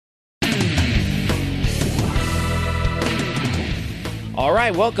All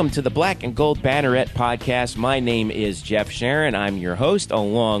right, welcome to the Black and Gold Banneret podcast. My name is Jeff Sharon. I'm your host,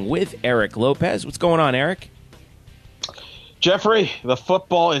 along with Eric Lopez. What's going on, Eric? Jeffrey, the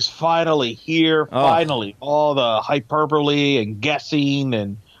football is finally here. Finally, all the hyperbole and guessing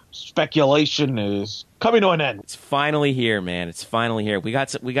and speculation is coming to an end. It's finally here, man. It's finally here. We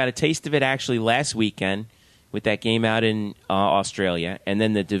got a taste of it actually last weekend with that game out in Australia, and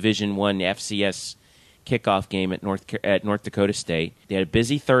then the Division I FCS kickoff game at North Dakota State. They had a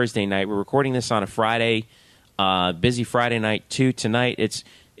busy Thursday night. We're recording this on a Friday. Busy Friday night too. Tonight, it's.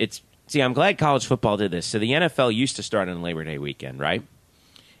 See, I'm glad college football did this. So the NFL used to start on Labor Day weekend, right?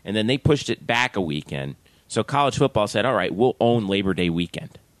 And then they pushed it back a weekend. So college football said, all right, we'll own Labor Day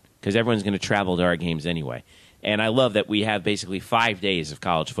weekend because everyone's going to travel to our games anyway. And I love that we have basically 5 days of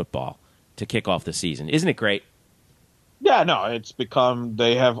college football to kick off the season. Isn't it great? Yeah, no, it's become,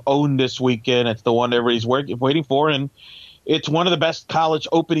 they have owned this weekend. It's the one everybody's waiting for, and it's one of the best college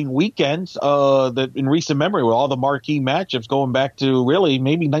opening weekends that in recent memory, with all the marquee matchups going back to really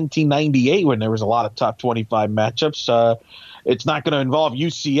maybe 1998 when there was a lot of top 25 matchups. It's not going to involve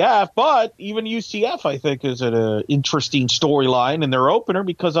UCF, but even UCF, I think, is an interesting storyline in their opener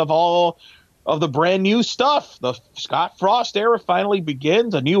because of all of the brand new stuff. The Scott Frost era finally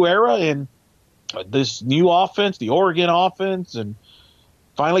begins, a new era in this new offense, the Oregon offense, and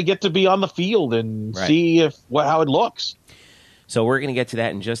finally get to be on the field and see how it looks. So we're going to get to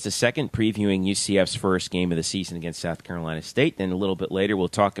that in just a second, previewing UCF's first game of the season against South Carolina State. Then a little bit later, we'll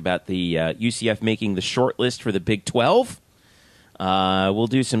talk about the UCF making the short list for the Big 12. We'll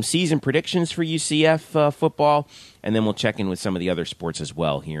do some season predictions for UCF football, and then we'll check in with some of the other sports as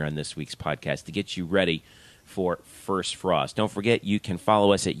well here on this week's podcast to get you ready for First Frost. Don't forget, you can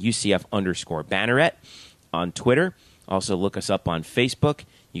follow us at UCF_Banneret on Twitter. Also, look us up on Facebook.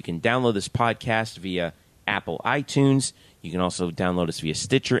 You can download this podcast via Apple iTunes. You can also download us via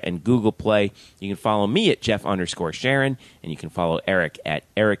Stitcher and Google Play. You can follow me at Jeff_Sharon, and you can follow Eric at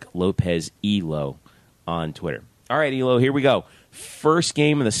Eric Lopez Elo on Twitter. All right, Elo, here we go. First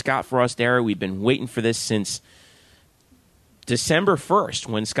game of the Scott Frost era. We've been waiting for this since December 1st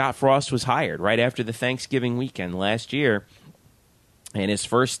when Scott Frost was hired, right after the Thanksgiving weekend last year. And his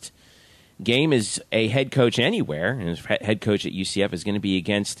first game as a head coach anywhere, and his head coach at UCF is going to be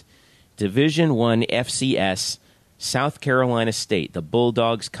against Division I FCS South Carolina State. The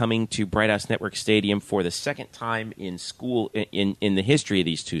Bulldogs coming to Bright House Network Stadium for the second time in the history of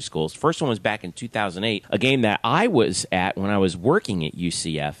these two schools. First one was back in 2008, a game that I was at when I was working at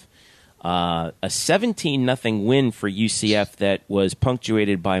UCF. A 17-0 win for UCF that was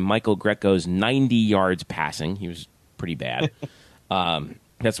punctuated by Michael Greco's 90 yards passing. He was pretty bad.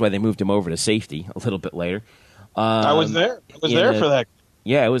 That's why they moved him over to safety a little bit later. I was there. I was there for that.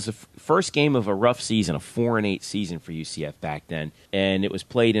 Yeah, it was the first game of a rough season, a 4-8 season for UCF back then, and it was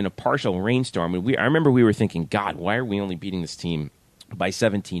played in a partial rainstorm. And I remember we were thinking, God, why are we only beating this team by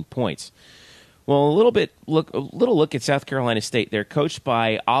 17 points? Well, a little look at South Carolina State. They're coached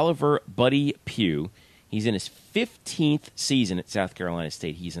by Oliver Buddy Pugh. He's in his 15th season at South Carolina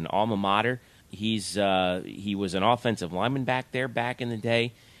State. He's an alma mater. He was an offensive lineman back there back in the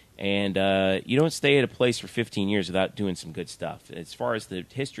day. And you don't stay at a place for 15 years without doing some good stuff. As far as the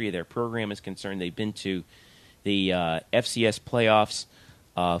history of their program is concerned, they've been to the FCS playoffs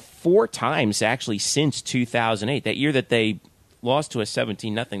 4 times actually since 2008. That year that they lost to a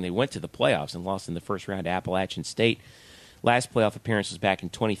 17-0, they went to the playoffs and lost in the first round to Appalachian State. Last playoff appearance was back in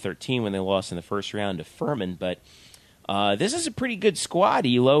 2013 when they lost in the first round to Furman. But this is a pretty good squad,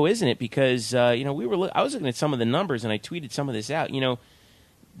 Elo, isn't it? Because I was looking at some of the numbers and I tweeted some of this out.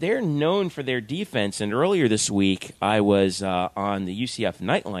 They're known for their defense, and earlier this week I was on the UCF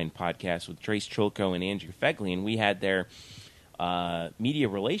Nightline podcast with Trace Chulko and Andrew Fegley, and we had their media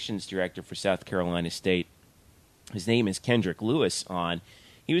relations director for South Carolina State. His name is Kendrick Lewis on.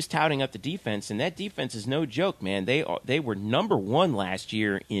 He was touting up the defense, and that defense is no joke, man. They were number 1 last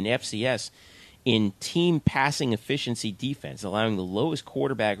year in FCS in team passing efficiency defense, allowing the lowest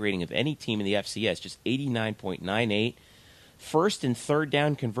quarterback rating of any team in the FCS, just 89.98. First and third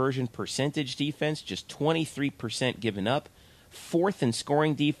down conversion percentage defense, just 23% given up. Fourth in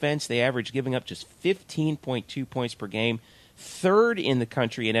scoring defense, they average giving up just 15.2 points per game. Third in the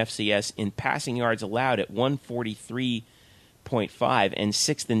country in FCS in passing yards allowed at 143.5, and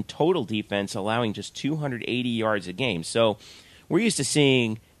sixth in total defense, allowing just 280 yards a game. So we're used to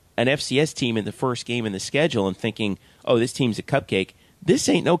seeing an FCS team in the first game in the schedule and thinking, oh, this team's a cupcake. This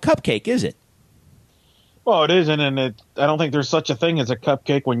ain't no cupcake, is it? Well, it isn't, and I don't think there's such a thing as a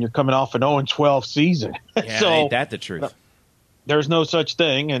cupcake when you're coming off an 0-12 season. Yeah, so, ain't that the truth? There's no such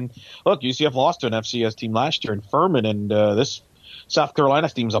thing. And look, UCF lost to an FCS team last year in Furman, and this South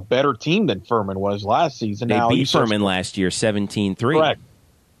Carolina's team's a better team than Furman was last season. They now beat Furman last year 17-3.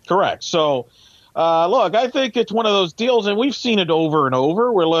 Correct. So, look, I think it's one of those deals, and we've seen it over and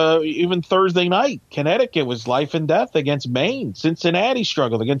over. Well, even Thursday night, Connecticut was life and death against Maine. Cincinnati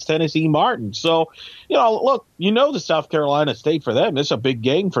struggled against Tennessee Martin. So, look, the South Carolina State for them, this is a big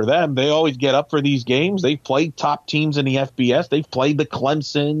game for them. They always get up for these games. They've played top teams in the FBS. They've played the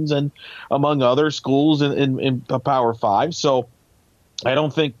Clemsons and among other schools in the Power Five. So I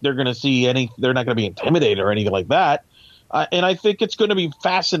don't think they're going to see they're not going to be intimidated or anything like that. And I think it's going to be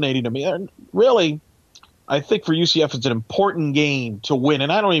fascinating to me. And really, I think for UCF, it's an important game to win.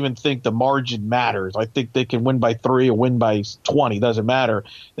 And I don't even think the margin matters. I think they can win by 3 or win by 20. Doesn't matter.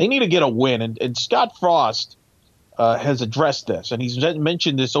 They need to get a win. And Scott Frost has addressed this. And he's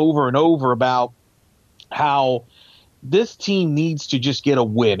mentioned this over and over about how this team needs to just get a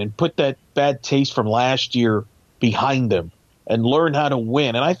win and put that bad taste from last year behind them and learn how to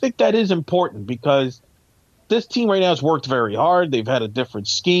win. And I think that is important because this team right now has worked very hard. They've had a different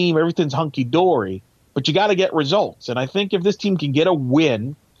scheme. Everything's hunky-dory, but you got to get results. And I think if this team can get a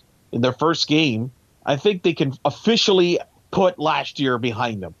win in their first game, I think they can officially put last year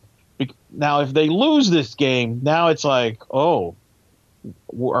behind them. Now, if they lose this game, now it's like, or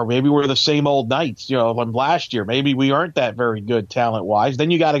maybe we're the same old Knights, from last year. Maybe we aren't that very good talent-wise.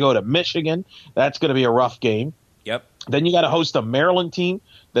 Then you got to go to Michigan. That's going to be a rough game. Yep. Then you got to host a Maryland team.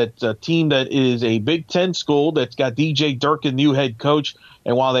 That's a team that is a Big Ten school that's got DJ Durkin, new head coach.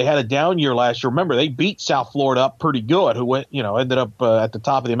 And while they had a down year last year, remember, they beat South Florida up pretty good, who ended up at the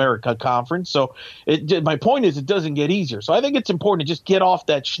top of the America Conference. So my point is it doesn't get easier. So I think it's important to just get off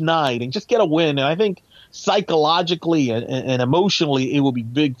that schneid and just get a win. And I think psychologically and emotionally it will be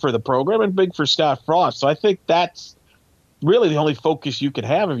big for the program and big for Scott Frost. So I think that's really the only focus you can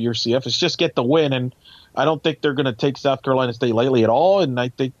have of your CF is just get the win. And I don't think they're going to take South Carolina State lightly at all. And I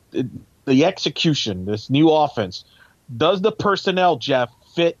think the execution, this new offense, does the personnel, Jeff,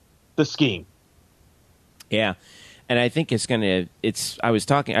 fit the scheme? Yeah. And I think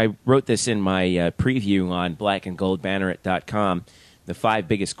I wrote this in my preview on blackandgoldbanneret.com, the 5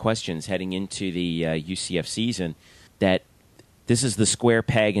 biggest questions heading into the UCF season, that this is the square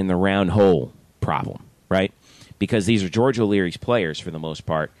peg in the round hole problem, right? Because these are George O'Leary's players for the most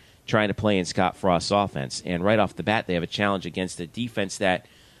part, trying to play in Scott Frost's offense. And right off the bat, they have a challenge against a defense that,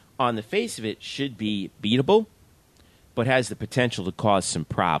 on the face of it, should be beatable, but has the potential to cause some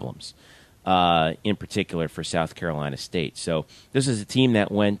problems, in particular for South Carolina State. So this is a team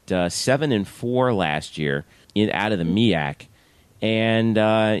that went 7-4 last year out of the MEAC. And,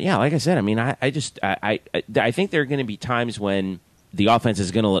 like I said, I mean, I think there are going to be times when the offense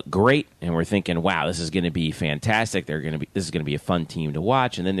is going to look great, and we're thinking, wow, this is going to be fantastic. This is going to be a fun team to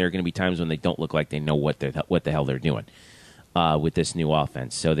watch. And then there are going to be times when they don't look like they know what the hell they're doing with this new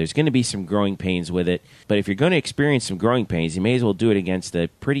offense. So there's going to be some growing pains with it. But if you're going to experience some growing pains, you may as well do it against a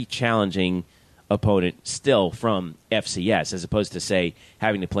pretty challenging opponent still from FCS, as opposed to, say,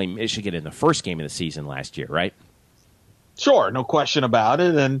 having to play Michigan in the first game of the season last year, right? Sure, no question about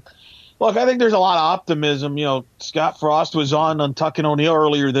it. And look, I think there's a lot of optimism. Scott Frost was on Tuck and O'Neill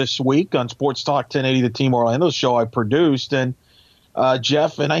earlier this week on Sports Talk 1080, the Team Orlando show I produced. And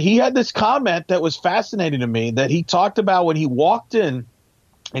Jeff, and he had this comment that was fascinating to me, that he talked about when he walked in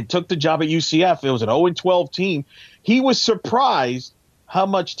and took the job at UCF. It was an 0-12 team. He was surprised how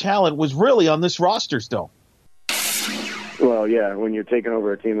much talent was really on this roster still. Well, yeah, when you're taking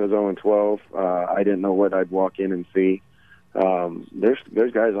over a team that's 0-12, I didn't know what I'd walk in and see.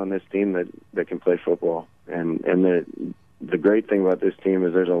 There's guys on this team that can play football, and the great thing about this team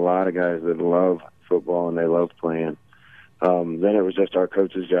is there's a lot of guys that love football and they love playing. Then it was just our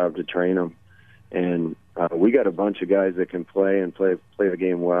coach's job to train them, and we got a bunch of guys that can play and play the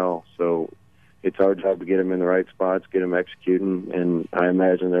game well. So it's our job to get them in the right spots, get them executing, and I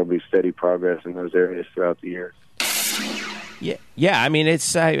imagine there'll be steady progress in those areas throughout the year. Yeah. I mean,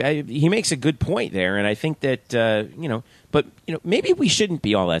 he makes a good point there, and I think that but maybe we shouldn't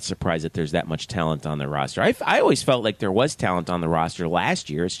be all that surprised that there's that much talent on the roster. I always felt like there was talent on the roster last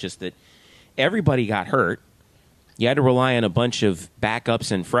year. It's just that everybody got hurt. You had to rely on a bunch of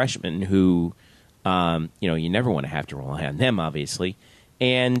backups and freshmen who, you never want to have to rely on them, obviously.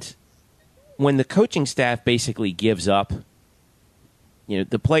 And when the coaching staff basically gives up,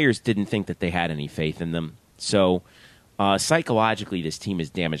 the players didn't think that they had any faith in them. So psychologically, this team is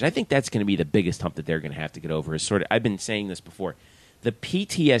damaged. I think that's going to be the biggest hump that they're going to have to get over. I've been saying this before, the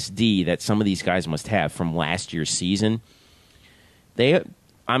PTSD that some of these guys must have from last year's season.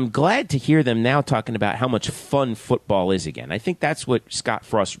 I'm glad to hear them now talking about how much fun football is again. I think that's what Scott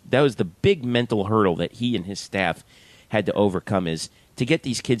Frost, that was the big mental hurdle that he and his staff had to overcome is to get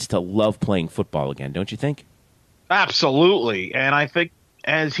these kids to love playing football again, don't you think? Absolutely. And I think,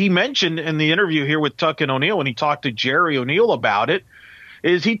 as he mentioned in the interview here with Tuck and O'Neill when he talked to Jerry O'Neill about it,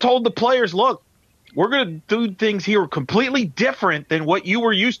 is he told the players, look, we're going to do things here completely different than what you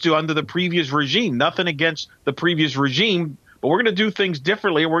were used to under the previous regime. Nothing against the previous regime, but we're going to do things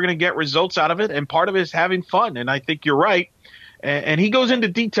differently, and we're going to get results out of it, and part of it is having fun. And I think you're right. And he goes into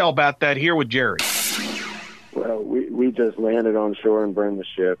detail about that here with Jerry. Well, we just landed on shore and burned the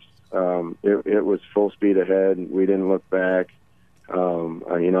ships. It was full speed ahead. We didn't look back.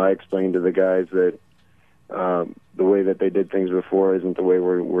 I explained to the guys that the way that they did things before isn't the way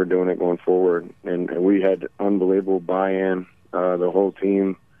we're doing it going forward. And we had unbelievable buy-in. The whole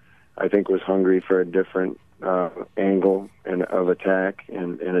team, I think, was hungry for a different angle and of attack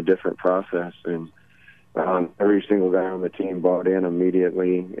and a different process. And every single guy on the team bought in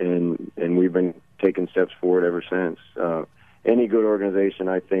immediately, and we've been taking steps forward ever since. Any good organization,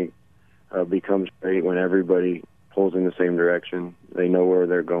 I think, becomes great when everybody pulls in the same direction. They know where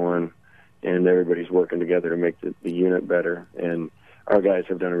they're going, and everybody's working together to make the unit better. And our guys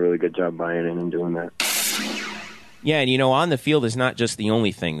have done a really good job buying in and doing that. Yeah, and on the field is not just the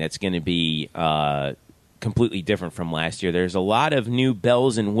only thing that's going to be completely different from last year. There's a lot of new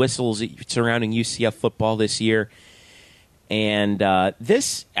bells and whistles surrounding UCF football this year. And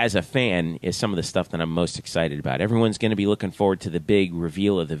this, as a fan, is some of the stuff that I'm most excited about. Everyone's going to be looking forward to the big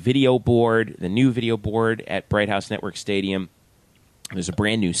reveal of the video board, the new video board at Bright House Network Stadium. There's a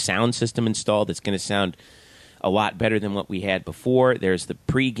brand new sound system installed that's going to sound a lot better than what we had before. There's the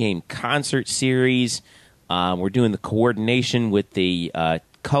pregame concert series. We're doing the coordination with the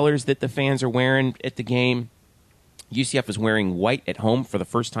colors that the fans are wearing at the game. UCF is wearing white at home for the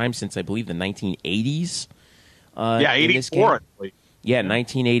first time since, I believe, the 1980s. 84. Yeah,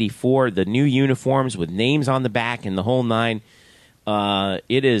 1984. The new uniforms with names on the back and the whole nine.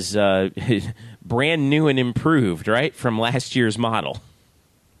 It is brand new and improved, right, from last year's model.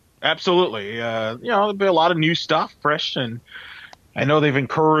 Absolutely. There'll be a lot of new stuff, fresh, and I know they've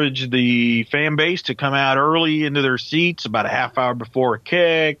encouraged the fan base to come out early into their seats about a half hour before a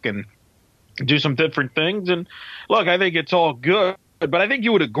kick and do some different things. And look, I think it's all good, but I think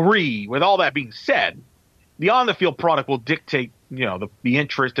you would agree, with all that being said, the on-the-field product will dictate, the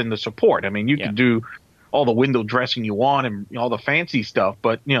interest and the support. I mean, you can do all the window dressing you want and all the fancy stuff,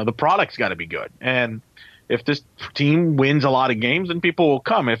 but, the product's got to be good. And if this team wins a lot of games, then people will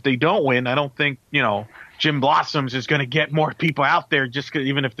come. If they don't win, I don't think, Jim Blossoms is going to get more people out there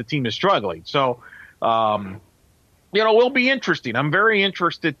even if the team is struggling. So, will be interesting. I'm very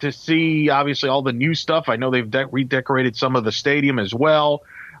interested to see, obviously, all the new stuff. I know they've redecorated some of the stadium as well.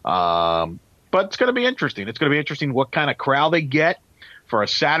 But it's going to be interesting. It's going to be interesting what kind of crowd they get for a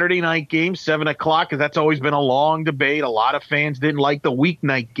Saturday night game, 7 o'clock, because that's always been a long debate. A lot of fans didn't like the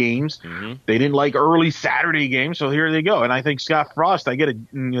weeknight games. Mm-hmm. They didn't like early Saturday games, so here they go. And I think Scott Frost, I get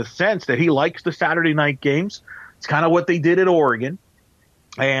a sense that he likes the Saturday night games. It's kind of what they did at Oregon.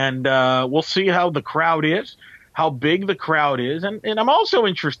 And we'll see how the crowd is, how big the crowd is. And I'm also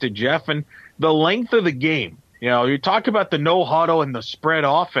interested, Jeff, in the length of the game. You talk about the no huddle and the spread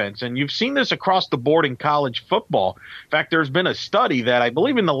offense, and you've seen this across the board in college football. In fact, there's been a study that I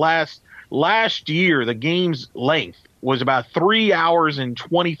believe in the last year, the game's length was about 3 hours and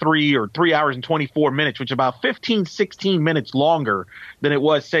 23 or 3 hours and 24 minutes, which is about 15, 16 minutes longer than it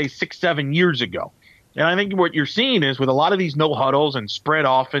was, say, 6-7 years ago. And I think what you're seeing is with a lot of these no huddles and spread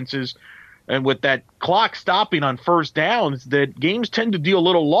offenses, and with that clock stopping on first downs, that games tend to deal a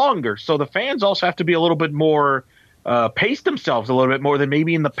little longer. So the fans also have to be a little bit more pace themselves a little bit more than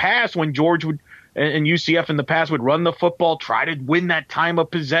maybe in the past when George would and UCF in the past would run the football, try to win that time of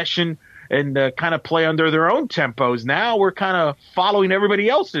possession, and kind of play under their own tempos. Now we're kind of following everybody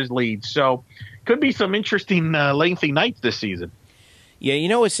else's lead. So could be some interesting lengthy nights this season.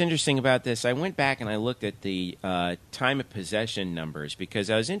 Yeah, what's interesting about this? I went back and I looked at the time of possession numbers because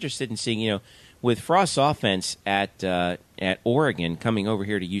I was interested in seeing, with Frost's offense at Oregon coming over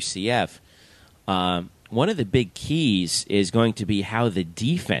here to UCF, one of the big keys is going to be how the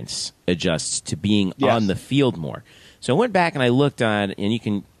defense adjusts to being on the field more. So I went back and I looked on, and you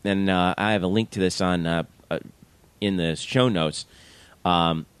can, and I have a link to this on in the show notes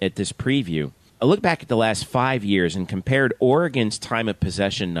at this preview. I looked back at the last 5 years and compared Oregon's time of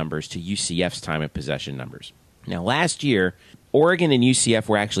possession numbers to UCF's time of possession numbers. Now, last year, Oregon and UCF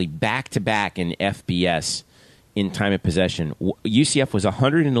were actually back-to-back in FBS in time of possession. UCF was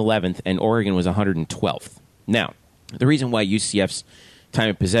 111th and Oregon was 112th. Now, the reason why UCF's time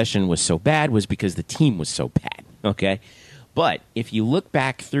of possession was so bad was because the team was so bad, okay? But if you look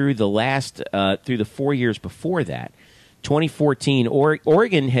back through the 4 years before that, 2014,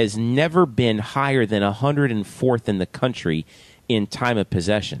 Oregon has never been higher than 104th in the country in time of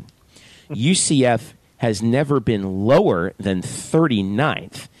possession. UCF has never been lower than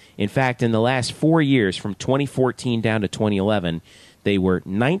 39th. In fact, in the last 4 years, from 2014 down to 2011, they were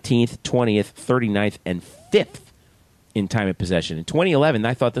 19th, 20th, 39th, and 5th in time of possession. In 2011,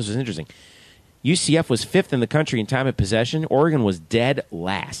 I thought this was interesting. UCF was 5th in the country in time of possession. Oregon was dead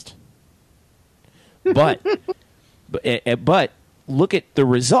last. But look at the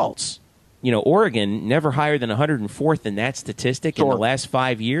results. Oregon never higher than 104th in that statistic in the last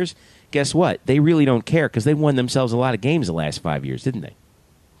 5 years. Guess what? They really don't care because they won themselves a lot of games the last 5 years, didn't they?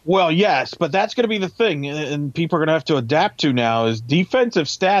 Well, yes, but that's going to be the thing, and people are going to have to adapt to now is defensive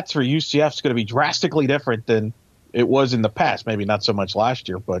stats for UCF is going to be drastically different than it was in the past. Maybe not so much last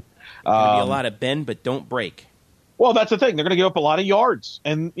year, but going to be a lot of bend but don't break. Well, that's the thing. They're going to give up a lot of yards,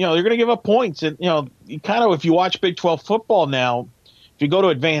 and they're going to give up points. And you kind of, if you watch Big 12 football now, if you go to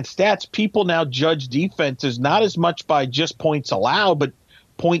advanced stats, people now judge defenses not as much by just points allowed, but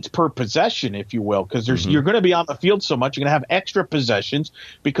points per possession, if you will, because you're going to be on the field so much. You're going to have extra possessions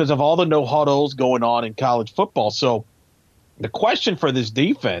because of all the no huddles going on in college football. So the question for this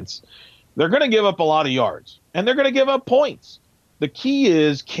defense, they're going to give up a lot of yards, and they're going to give up points. The key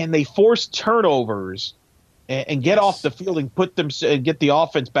is, can they force turnovers and get off the field and get the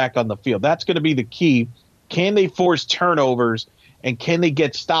offense back on the field? That's going to be the key. Can they force turnovers, and can they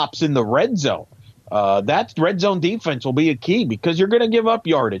get stops in the red zone? That red zone defense will be a key because you're going to give up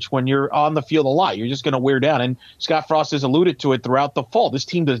yardage when you're on the field a lot. You're just going to wear down. And Scott Frost has alluded to it throughout the fall. This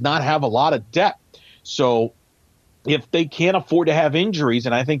team does not have a lot of depth. So if they can't afford to have injuries,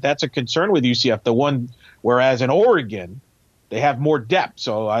 and I think that's a concern with UCF, whereas in Oregon, they have more depth.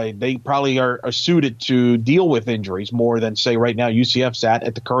 So they probably are suited to deal with injuries more than, say, right now UCF's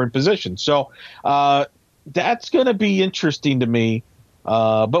at the current position. So that's going to be interesting to me.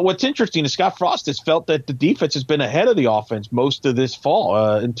 But what's interesting is Scott Frost has felt that the defense has been ahead of the offense most of this fall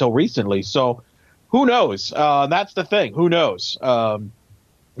until recently. So who knows? That's the thing. Who knows?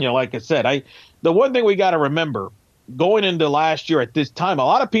 Like I said, the one thing we got to remember going into last year at this time, a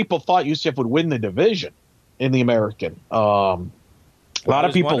lot of people thought UCF would win the division in the American. A lot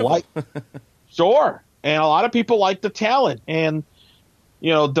of people sure. And a lot of people like the talent. And,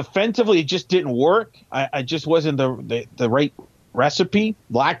 defensively, it just didn't work. I just wasn't the right recipe.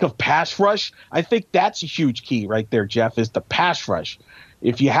 Lack of pass rush. I think that's a huge key right there, Jeff, is the pass rush.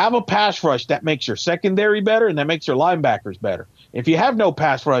 If you have a pass rush, that makes your secondary better and that makes your linebackers better. If you have no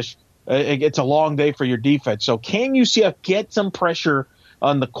pass rush, it's a long day for your defense. So can UCF get some pressure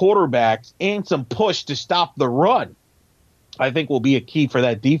on the quarterbacks and some push to stop the run? I think will be a key for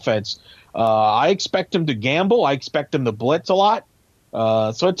that defense. I expect them to gamble. I expect them to blitz a lot.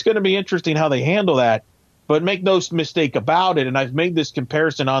 So it's going to be interesting how they handle that. But make no mistake about it, and I've made this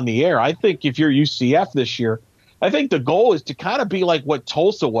comparison on the air, I think if you're UCF this year, I think the goal is to kind of be like what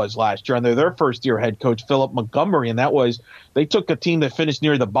Tulsa was last year under their first-year head coach, Philip Montgomery, and that was they took a team that finished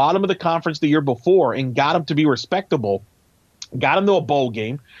near the bottom of the conference the year before and got them to be respectable, got them to a bowl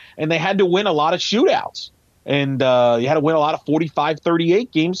game, and they had to win a lot of shootouts. And you had to win a lot of 45-38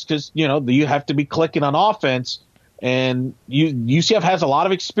 games because, you have to be clicking on offense. And UCF has a lot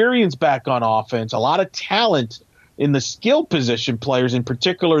of experience back on offense, a lot of talent in the skill position players, in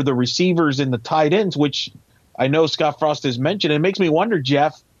particular the receivers and the tight ends, which I know Scott Frost has mentioned. It makes me wonder,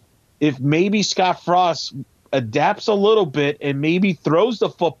 Jeff, if maybe Scott Frost adapts a little bit and maybe throws the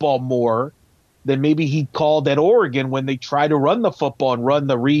football more than maybe he called at Oregon when they try to run the football and run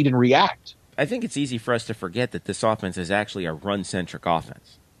the read and react. I think it's easy for us to forget that this offense is actually a run-centric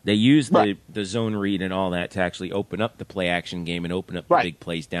offense. They use the zone read and all that to actually open up the play-action game and open up the big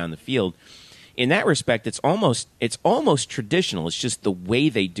plays down the field. In that respect, it's almost traditional. It's just the way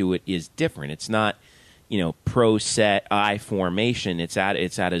they do it is different. It's not, pro set I formation. It's out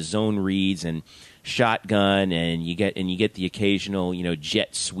of zone reads and shotgun, and you get the occasional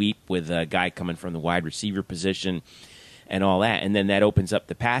jet sweep with a guy coming from the wide receiver position and all that, and then that opens up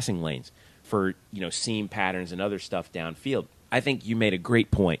the passing lanes for seam patterns and other stuff downfield. I think you made a great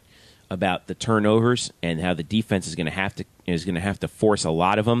point about the turnovers and how the defense is going to have to force a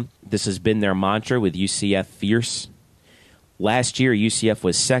lot of them. This has been their mantra with UCF Fierce. Last year, UCF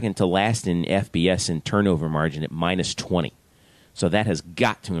was second to last in FBS in turnover margin at -20. So that has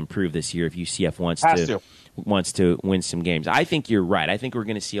got to improve this year if UCF wants to win some games. I think you're right. I think we're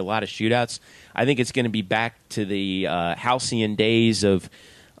going to see a lot of shootouts. I think it's going to be back to the halcyon days of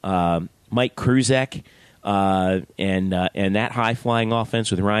Mike Kruzek. And that high-flying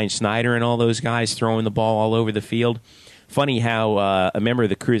offense with Ryan Snyder and all those guys throwing the ball all over the field. Funny how a member of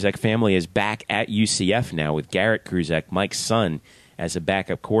the Kruzek family is back at UCF now with Garrett Kruzek, Mike's son, as a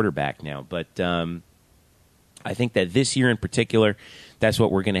backup quarterback now. But I think that this year in particular, that's what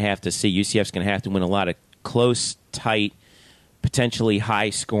we're going to have to see. UCF's going to have to win a lot of close, tight, potentially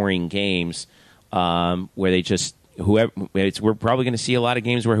high-scoring games where they just we're probably going to see a lot of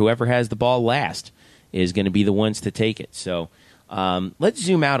games where whoever has the ball last is going to be the ones to take it. So let's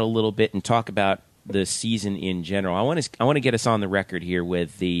zoom out a little bit and talk about the season in general. I want to get us on the record here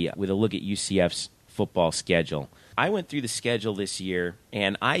with a look at UCF's football schedule. I went through the schedule this year,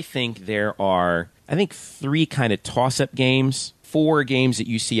 and I think there are three kind of toss-up games, 4 games that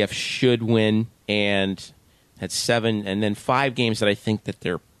UCF should win, and that's 7, and then 5 games that I think that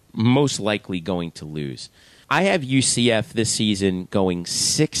they're most likely going to lose. I have UCF this season going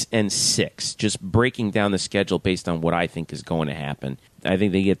 6-6, just breaking down the schedule based on what I think is going to happen. I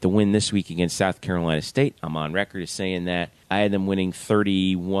think they get the win this week against South Carolina State. I'm on record as saying that. I had them winning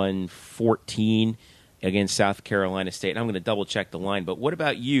 31-14 against South Carolina State. And I'm going to double-check the line. But what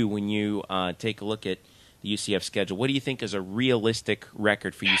about you when you take a look at the UCF schedule? What do you think is a realistic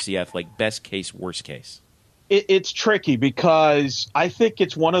record for UCF, like best case, worst case? It's tricky because I think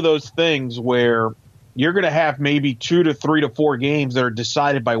it's one of those things where you're going to have maybe 2 to 3 to 4 games that are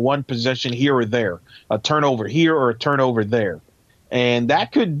decided by one possession here or there, a turnover here or a turnover there. And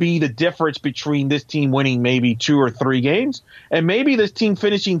that could be the difference between this team winning maybe 2 or 3 games and maybe this team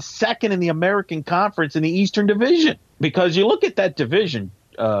finishing second in the American Conference in the Eastern Division. Because you look at that division,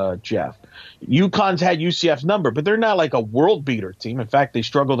 Jeff, UConn's had UCF's number, but they're not like a world beater team. In fact, they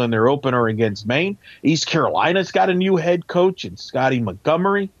struggled in their opener against Maine. East Carolina's got a new head coach in Scotty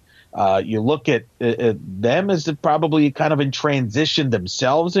Montgomery. You look at them as probably kind of in transition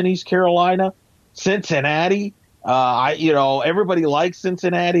themselves in East Carolina. Cincinnati, everybody likes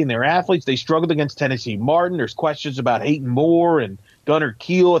Cincinnati and their athletes. They struggled against Tennessee Martin. There's questions about Hayton Moore and Gunnar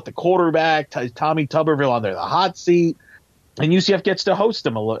Kiel at the quarterback, Tommy Tuberville on the hot seat. And UCF gets to host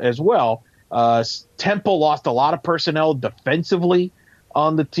them as well. Temple lost a lot of personnel defensively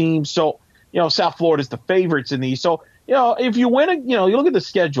on the team. So, South Florida's the favorites in these. So, if you win, you look at the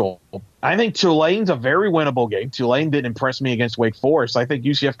schedule. I think Tulane's a very winnable game. Tulane didn't impress me against Wake Forest. I think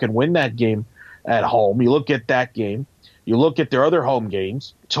UCF can win that game at home. You look at that game. You look at their other home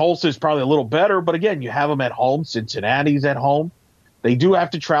games. Tulsa's probably a little better, but again, you have them at home. Cincinnati's at home. They do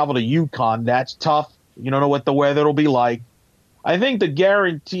have to travel to UConn. That's tough. You don't know what the weather will be like. I think the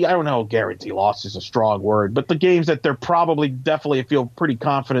guarantee loss is a strong word, but the games that they're probably definitely, I feel pretty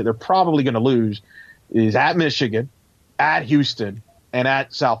confident they're probably going to lose is at Michigan, at Houston, and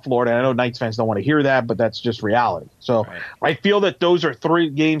at South Florida. I know Knights fans don't want to hear that, but that's just reality. So right. I feel that those are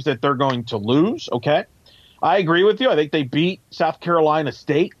 3 games that they're going to lose, okay? I agree with you. I think they beat South Carolina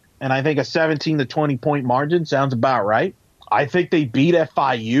State, and I think a 17 to 20-point margin sounds about right. I think they beat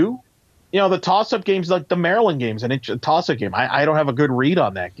FIU. The toss-up games like the Maryland games, and it's a toss-up game. I don't have a good read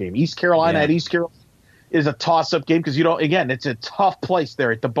on that game. East Carolina at East Carolina is a toss-up game because it's a tough place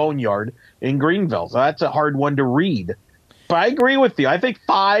there at the Boneyard in Greenville. So that's a hard one to read. But I agree with you. I think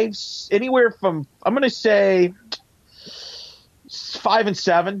 5, anywhere from, I'm going to say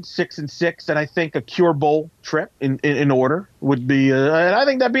 5-7, 6-6, and I think a Cure Bowl trip in order would be, and I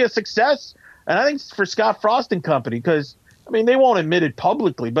think that'd be a success. And I think for Scott Frost and company, because they won't admit it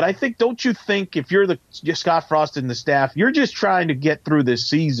publicly, but I think, don't you think if you're the Scott Frost and the staff, you're just trying to get through this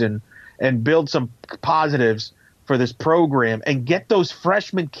season and build some positives for this program and get those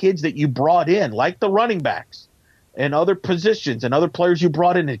freshman kids that you brought in, like the running backs and other positions and other players you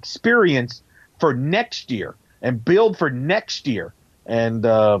brought in experience for next year and build for next year. And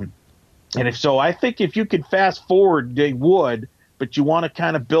if so, I think if you could fast forward, they would, but you want to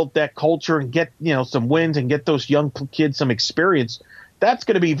kind of build that culture and get, some wins and get those young kids some experience. That's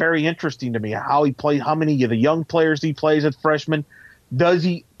going to be very interesting to me, how he plays, how many of the young players he plays as freshman. Does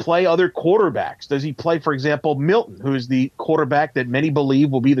he play other quarterbacks? Does he play, for example, Milton, who is the quarterback that many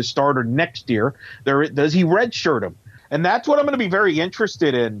believe will be the starter next year? Does he redshirt him? And that's what I'm going to be very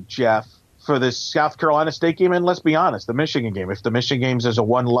interested in, Jeff, for this South Carolina State game. And let's be honest, the Michigan game. If the Michigan game is a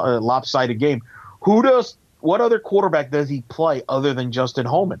one lopsided game, what other quarterback does he play other than Justin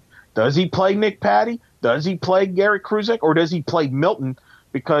Holman? Does he play Nick Patty? Does he play Garrett Kruzek? Or does he play Milton?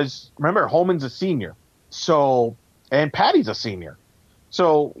 Because remember, Holman's a senior, and Patty's a senior.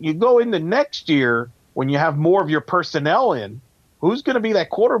 So you go into next year when you have more of your personnel in, who's going to be that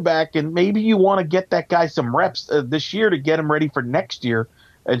quarterback? And maybe you want to get that guy some reps this year to get him ready for next year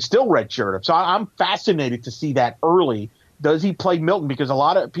and still redshirt him. So I'm fascinated to see that early. Does he play Milton? Because a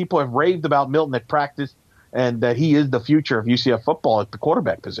lot of people have raved about Milton at practice and that he is the future of UCF football at the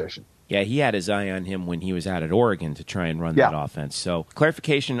quarterback position. Yeah, he had his eye on him when he was out at Oregon to try and run that offense. So,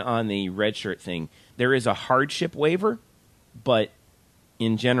 clarification on the redshirt thing. There is a hardship waiver, but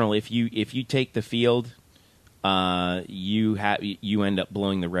in general, if you take the field, you end up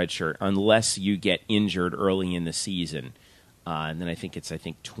blowing the red shirt unless you get injured early in the season. And then I think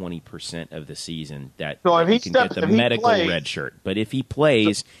 20% of the season that if you he can steps, get the if he medical plays, red shirt. But if he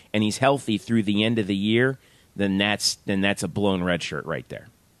plays and he's healthy through the end of the year, then that's a blown red shirt right there.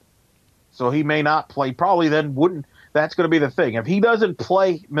 So he may not play. Probably then wouldn't. That's going to be the thing. If he doesn't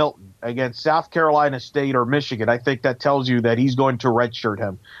play Milton against South Carolina State or Michigan, I think that tells you that he's going to redshirt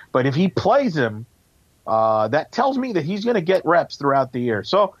him. But if he plays him, that tells me that he's going to get reps throughout the year.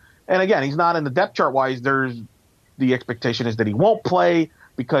 So, and again, he's not in the depth chart wise. The expectation is that he won't play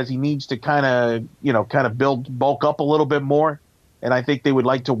because he needs to kind of bulk up a little bit more. And I think they would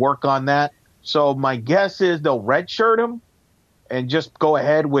like to work on that. So my guess is they'll redshirt him and just go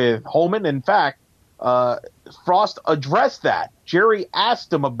ahead with Holman. In fact, Frost addressed that. Jerry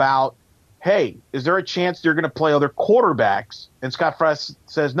asked him about, hey, is there a chance you're going to play other quarterbacks? And Scott Frost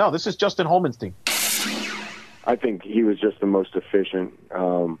says, no, this is Justin Holman's team. I think he was just the most efficient.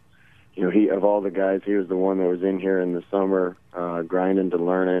 He of all the guys, he was the one that was in here in the summer, grinding to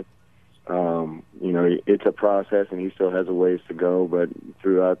learn it. It's a process, and he still has a ways to go. But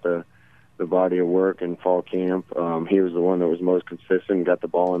throughout the body of work in fall camp, he was the one that was most consistent, got the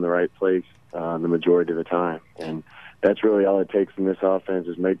ball in the right place the majority of the time. And that's really all it takes in this offense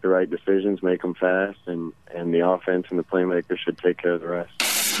is make the right decisions, make them fast, and the offense and the playmakers should take care of the rest.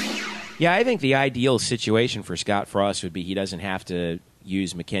 Yeah, I think the ideal situation for Scott Frost would be he doesn't have to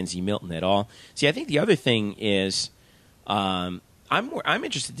use Mackenzie Milton at all. See, I think the other thing is I'm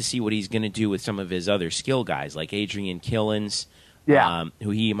interested to see what he's going to do with some of his other skill guys, like Adrian Killens, who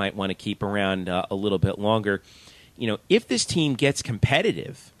he might want to keep around a little bit longer. If this team gets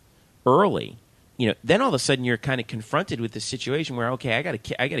competitive early, then all of a sudden you're kind of confronted with the situation where, okay, I got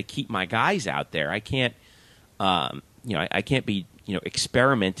to keep my guys out there. I can't, I can't be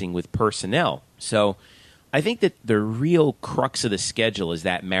experimenting with personnel. So I think that the real crux of the schedule is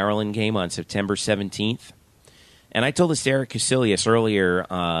that Maryland game on September 17th. And I told this to Eric Casillas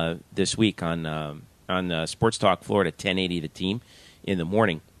earlier this week on Sports Talk Florida 1080 The Team in the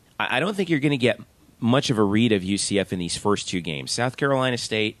morning. I don't think you're going to get much of a read of UCF in these first two games. South Carolina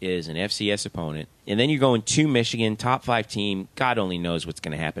State is an FCS opponent, and then you're going to Michigan, top 5 team. God only knows what's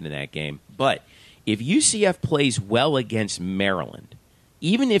going to happen in that game. But if UCF plays well against Maryland,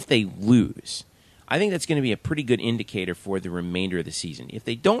 even if they lose, I think that's going to be a pretty good indicator for the remainder of the season. If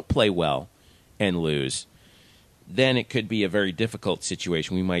they don't play well and lose, then it could be a very difficult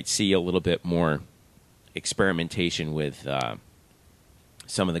situation. We might see a little bit more experimentation with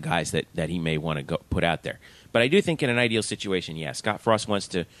some of the guys that he may want to put out there. But I do think in an ideal situation, yeah, Scott Frost wants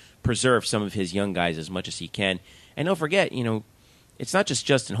to preserve some of his young guys as much as he can. And don't forget, it's not just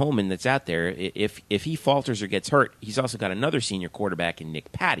Justin Holman that's out there. If he falters or gets hurt, he's also got another senior quarterback in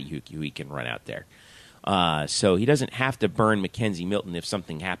Nick Patty who he can run out there. So he doesn't have to burn Mackenzie Milton if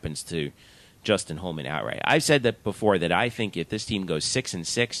something happens to Justin Holman outright. I've said that before, that I think if this team goes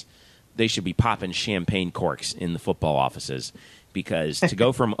 6-6, they should be popping champagne corks in the football offices, because to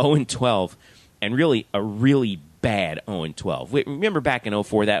go from 0-12 and really a really bad 0-12. Remember back in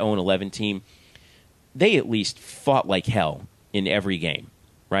 2004, that 0-11 team, they at least fought like hell in every game,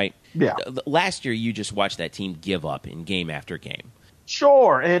 right? Yeah. Last year, you just watched that team give up in game after game.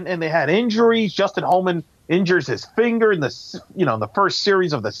 Sure, and they had injuries. Justin Holman injures his finger in the first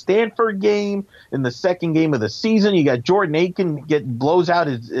series of the Stanford game. In the second game of the season, you got Jordan Aiken blows out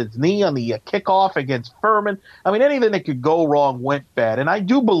his knee on the kickoff against Furman. I mean, anything that could go wrong went bad, and I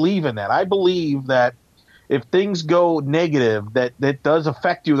do believe in that. I believe that if things go negative, that does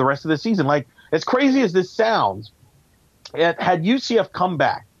affect you the rest of the season. Like, as crazy as this sounds, had UCF come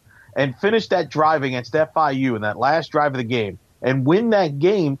back and finish that drive against FIU in that last drive of the game and win that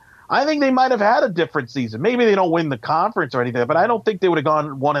game, I think they might have had a different season. Maybe they don't win the conference or anything, but I don't think they would have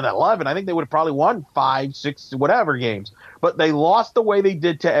gone 1-11. I think they would have probably won 5, 6, whatever games. But they lost the way they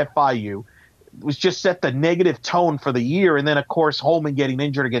did to FIU. It was just set the negative tone for the year. And then, of course, Holman getting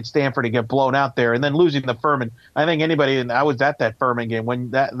injured against Stanford and get blown out there, and then losing to Furman. I think anybody, and I was at that Furman game,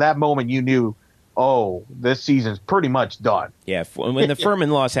 when that moment you knew, oh, this season's pretty much done. Yeah, when the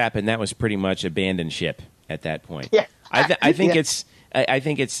Furman loss happened, that was pretty much abandoned ship at that point. Yeah. I think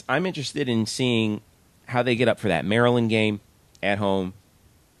it's. I'm interested in seeing how they get up for that Maryland game at home.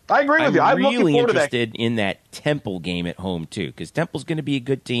 I agree with you. I'm really looking interested in that Temple game at home too, because Temple's going to be a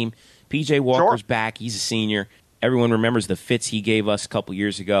good team. PJ Walker's back; he's a senior. Everyone remembers the fits he gave us a couple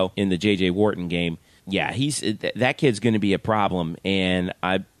years ago in the J.J. Wharton game. Yeah, that kid's going to be a problem, and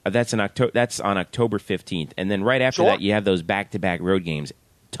That's on October 15th. And then right after that, you have those back-to-back road games,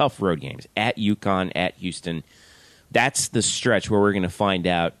 tough road games, at UConn, at Houston. That's the stretch where we're going to find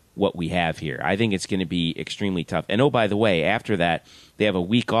out what we have here. I think it's going to be extremely tough. And, oh, by the way, after that, they have a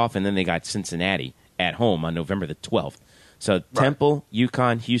week off, and then they got Cincinnati at home on November the 12th. So right. Temple,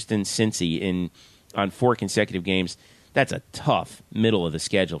 UConn, Houston, Cincy on 4 consecutive games. That's a tough middle of the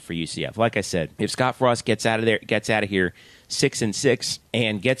schedule for UCF. Like I said, if Scott Frost gets out of here 6-6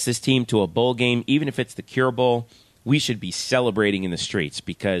 and gets this team to a bowl game, even if it's the Cure Bowl, we should be celebrating in the streets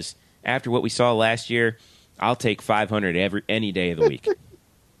because after what we saw last year, I'll take 500 any day of the week.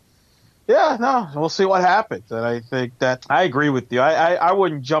 Yeah, no, we'll see what happens. And I think that I agree with you. I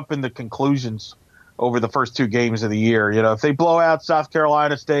wouldn't jump into conclusions over the first 2 games of the year. You know, if they blow out South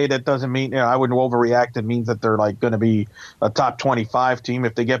Carolina State, that doesn't mean, I wouldn't overreact. It means that they're like going to be a top 25 team.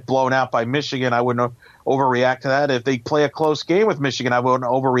 If they get blown out by Michigan, I wouldn't overreact to that. If they play a close game with Michigan, I wouldn't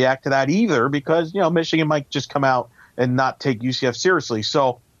overreact to that either because, Michigan might just come out and not take UCF seriously.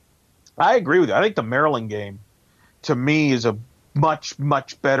 So I agree with you. I think the Maryland game, to me, is a much,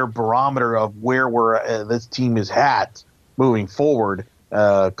 much better barometer of where this team is at moving forward.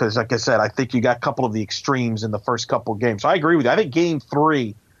 Because, like I said, I think you got a couple of the extremes in the first couple of games. So I agree with you. I think Game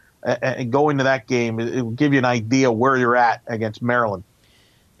 3 and going to that game, it will give you an idea where you're at against Maryland.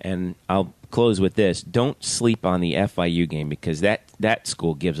 And I'll close with this. Don't sleep on the FIU game because that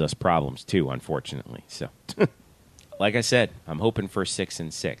school gives us problems too, unfortunately. So, like I said, I'm hoping for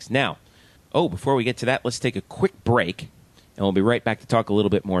 6-6. Now, before we get to that, let's take a quick break, and we'll be right back to talk a little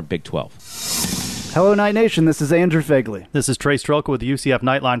bit more Big 12. Hello, Night Nation. This is Andrew Fegley. This is Trey Strelka with the UCF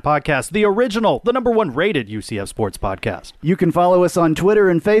Nightline Podcast, the original, the #1 rated UCF sports podcast. You can follow us on Twitter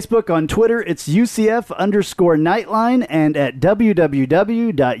and Facebook. On Twitter, it's UCF_Nightline and at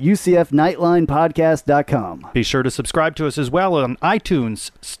www.ucfnightlinepodcast.com. Be sure to subscribe to us as well on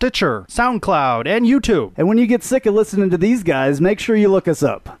iTunes, Stitcher, SoundCloud, and YouTube. And when you get sick of listening to these guys, make sure you look us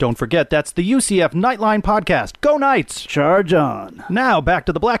up. Don't forget, that's the UCF Nightline Podcast. Go Knights! Charge on. Now, back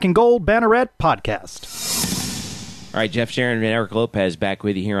to the Black and Gold Banneret Podcast. All right, Jeff Sharon and Eric Lopez back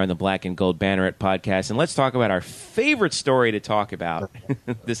with you here on the Black and Gold Banneret Podcast. And let's talk about our favorite story to talk about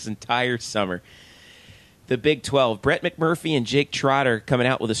this entire summer. The Big 12. Brett McMurphy and Jake Trotter coming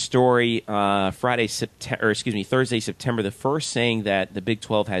out with a story Thursday, September the 1st, saying that the Big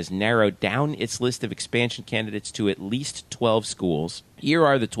 12 has narrowed down its list of expansion candidates to at least 12 schools. Here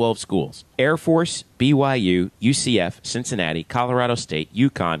are the 12 schools: Air Force, BYU, UCF, Cincinnati, Colorado State,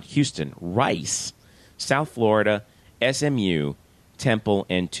 UConn, Houston, Rice, South Florida, SMU, Temple,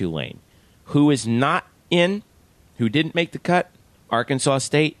 and Tulane. Who is not in, who didn't make the cut? Arkansas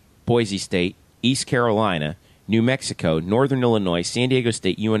State, Boise State, East Carolina, New Mexico, Northern Illinois, San Diego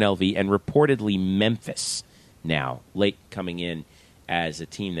State, UNLV, and reportedly Memphis now, late coming in as a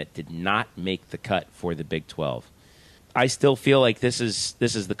team that did not make the cut for the Big 12. I still feel like this is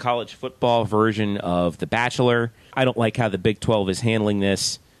the college football version of The Bachelor. I don't like how the Big 12 is handling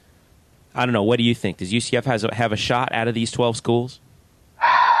this. I don't know. What do you think? Does UCF have a shot out of these 12 schools?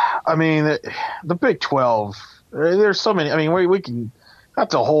 I mean, the Big 12, there's so many. I mean, we can –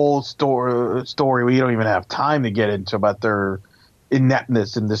 that's a whole story we don't even have time to get into about their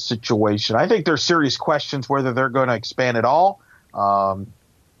ineptness in this situation. I think there's serious questions whether they're going to expand at all.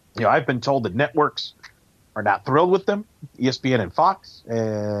 I've been told that networks – are not thrilled with them, ESPN and Fox,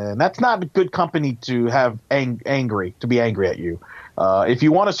 and that's not a good company to have to be angry at you. If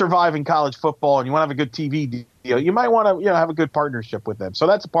you want to survive in college football and you want to have a good TV deal, you might want to have a good partnership with them. So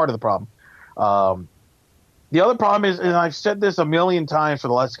that's a part of the problem. The other problem is, and I've said this a million times for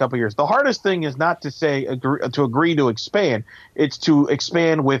the last couple of years, the hardest thing is not to agree to expand. It's to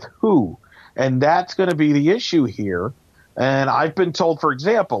expand with who, and that's going to be the issue here. And I've been told, for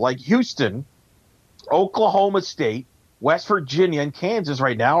example, like Houston, Oklahoma State, West Virginia, and Kansas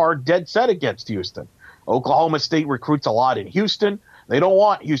right now are dead set against Houston. Oklahoma State recruits a lot in Houston. They don't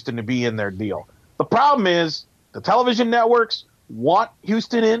want Houston to be in their deal. The problem is the television networks want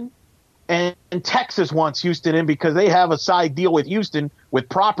Houston in, and Texas wants Houston in because they have a side deal with Houston with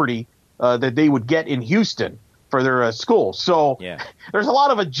property that they would get in Houston for their school. So there's a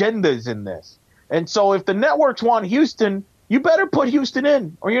lot of agendas in this. And so if the networks want Houston, you better put Houston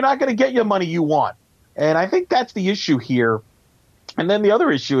in or you're not going to get your money you want. And I think that's the issue here. And then the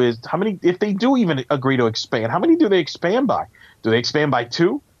other issue is how many, if they do even agree to expand, how many do they expand by? Do they expand by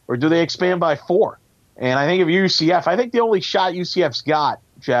 2 or do they expand by 4? And I think of UCF, I think the only shot UCF's got,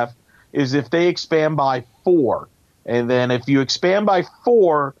 Jeff, is if they expand by 4. And then if you expand by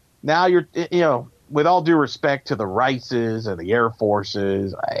 4, now you're, with all due respect to the Rices and the Air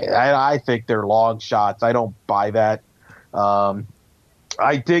Forces, I think they're long shots. I don't buy that.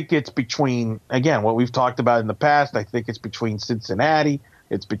 I think it's between, again, what we've talked about in the past. I think it's between Cincinnati.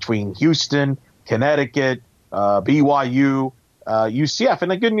 It's between Houston, Connecticut, BYU, UCF.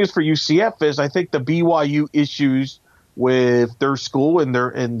 And the good news for UCF is I think the BYU issues with their school and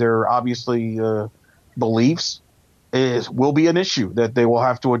their obviously beliefs will be an issue that they will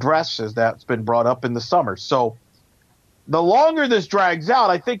have to address, as that's been brought up in the summer. So the longer this drags out,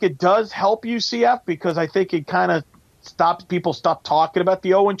 I think it does help UCF, because I think it kind of stop talking about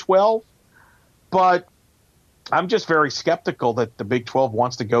the 0-12. But I'm just very skeptical that the Big 12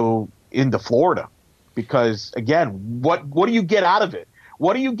 wants to go into Florida, because, again, what do you get out of it?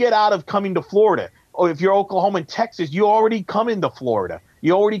 What do you get out of coming to Florida? Oh, if you're Oklahoma and Texas, you already come into Florida.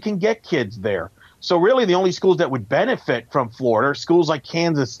 You already can get kids there. So really the only schools that would benefit from Florida are schools like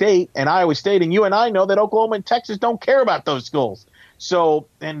Kansas State and Iowa State, and you and I know that Oklahoma and Texas don't care about those schools. So,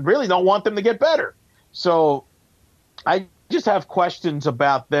 and really don't want them to get better. So I just have questions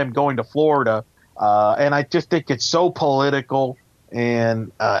about them going to Florida, and I just think it's so political,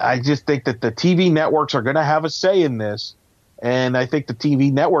 and I just think that the TV networks are going to have a say in this, and I think the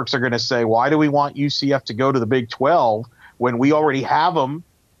TV networks are going to say, why do we want UCF to go to the Big 12 when we already have them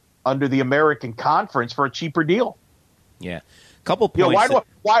under the American Conference for a cheaper deal? Yeah, couple points.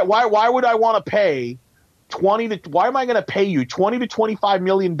 Why would I want to pay why am I going to pay you $20 to $25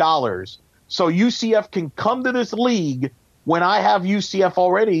 million so UCF can come to this league when I have UCF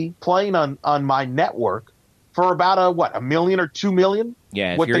already playing on my network for about $1 million or $2 million?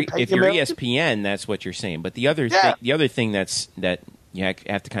 Yeah, if you're ESPN, that's what you're saying. But the other thing that you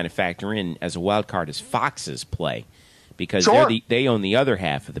have to kind of factor in as a wild card is Fox's play, because they own the other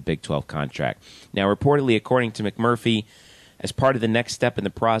half of the Big 12 contract. Now, reportedly, according to McMurphy, as part of the next step in the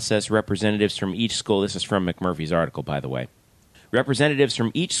process, representatives from each school, this is from McMurphy's article, by the way, representatives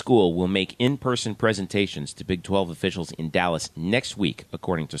from each school will make in-person presentations to Big 12 officials in Dallas next week,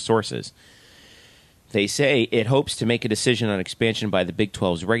 according to sources. They say it hopes to make a decision on expansion by the Big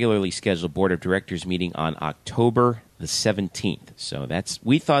 12's regularly scheduled Board of Directors meeting on October the 17th. So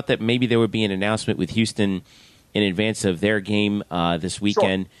we thought that maybe there would be an announcement with Houston in advance of their game this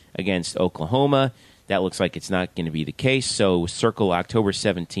weekend against Oklahoma. That looks like it's not going to be the case. So circle October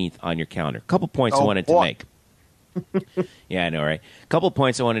 17th on your calendar. A couple points I wanted to make. Yeah, I know, right? A couple of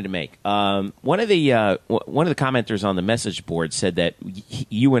points I wanted to make. One of the commenters on the message board said that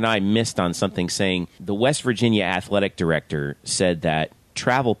you and I missed on something, saying the West Virginia athletic director said that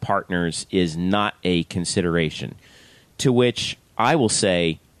travel partners is not a consideration, to which I will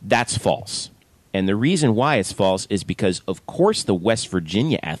say that's false. And the reason why it's false is because, of course, the West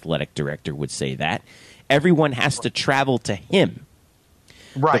Virginia athletic director would say that. Everyone has to travel to him.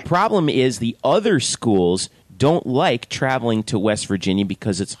 Right. The problem is the other schools don't like traveling to West Virginia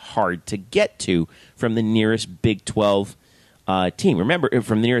because it's hard to get to from the nearest Big 12 team. Remember,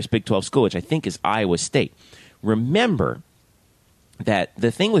 from the nearest Big 12 school, which I think is Iowa State. Remember that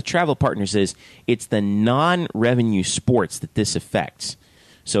the thing with travel partners is it's the non-revenue sports that this affects.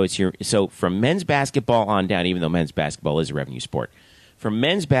 So from men's basketball on down, even though men's basketball is a revenue sport, from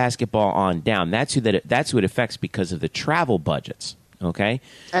men's basketball on down, that's who it affects because of the travel budgets. Okay,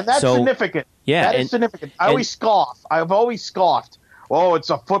 and that's significant. Yeah, that is significant. I've always scoffed. Oh,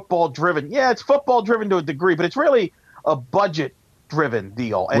 it's a football driven. Yeah, it's football driven to a degree, but it's really a budget driven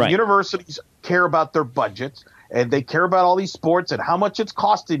deal. And universities care about their budgets, and they care about all these sports and how much it's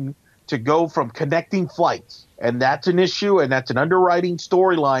costing to go from connecting flights. And that's an issue, and that's an underwriting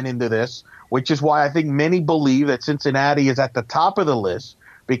storyline into this, which is why I think many believe that Cincinnati is at the top of the list,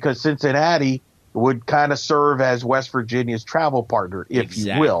 because Cincinnati would kind of serve as West Virginia's travel partner, if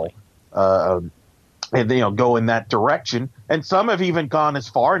you will, and go in that direction. And some have even gone as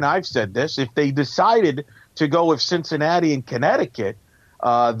far, and I've said this, if they decided to go with Cincinnati and Connecticut,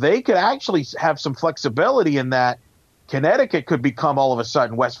 they could actually have some flexibility in that Connecticut could become all of a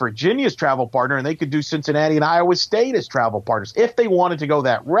sudden West Virginia's travel partner, and they could do Cincinnati and Iowa State as travel partners. If they wanted to go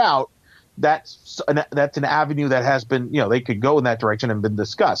that route, that's an avenue that has been, they could go in that direction and been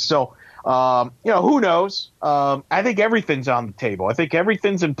discussed. So, who knows? I think everything's on the table. I think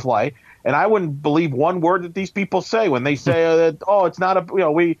everything's in play, and I wouldn't believe one word that these people say when they say that, it's not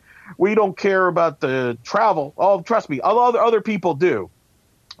we don't care about the travel. Oh, trust me, other people do.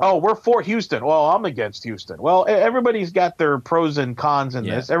 Oh, we're for Houston. Well, I'm against Houston. Well, everybody's got their pros and cons in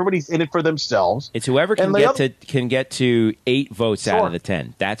this. Everybody's in it for themselves. It's whoever can get to 8 votes out of the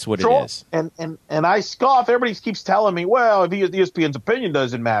 10. That's what it is. And I scoff. Everybody keeps telling me, well, ESPN's opinion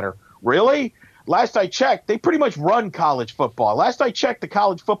doesn't matter. Really? Last I checked, they pretty much run college football. Last I checked, the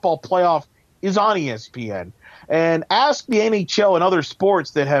college football playoff is on ESPN. And ask the NHL and other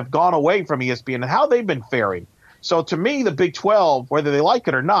sports that have gone away from ESPN and how they've been faring. So to me, the Big 12, whether they like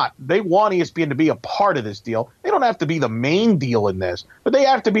it or not, they want ESPN to be a part of this deal. They don't have to be the main deal in this, but they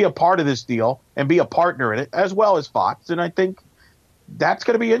have to be a part of this deal and be a partner in it, as well as Fox. And I think that's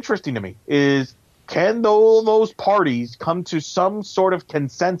going to be interesting to me, is can those parties come to some sort of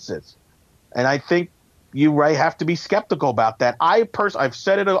consensus? And I think you have to be skeptical about that. I've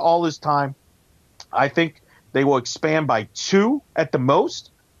said it all this time. I think they will expand by 2 at the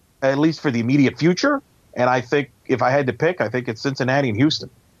most, at least for the immediate future. And I think if I had to pick, I think it's Cincinnati and Houston.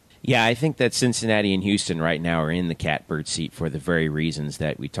 Yeah, I think that Cincinnati and Houston right now are in the catbird seat for the very reasons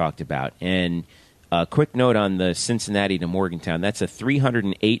that we talked about. And a quick note on the Cincinnati to Morgantown. That's a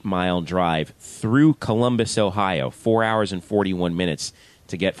 308-mile drive through Columbus, Ohio, 4 hours and 41 minutes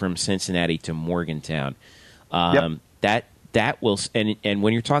to get from Cincinnati to Morgantown. That will, and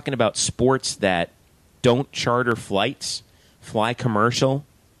when you're talking about sports that don't charter flights, fly commercial,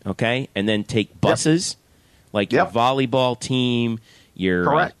 okay, and then take buses, like your volleyball team,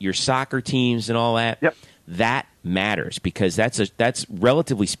 your soccer teams, and all that. That matters because that's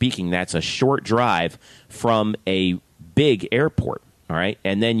relatively speaking, that's a short drive from a big airport. All right,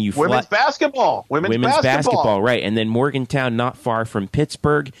 and then you fly women's basketball, right, and then Morgantown, not far from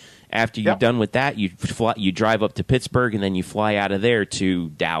Pittsburgh. After you're done with that, you drive up to Pittsburgh, and then you fly out of there to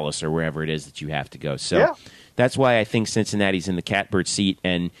Dallas or wherever it is that you have to go. So that's why I think Cincinnati's in the catbird seat,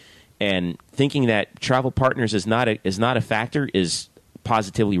 and thinking that travel partners is not a factor is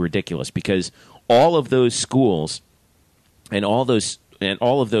positively ridiculous because all of those schools and all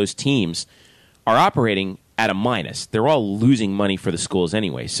of those teams are operating at a minus. They're all losing money for the schools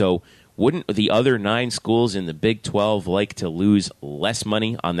anyway. So wouldn't the other 9 schools in the Big 12 like to lose less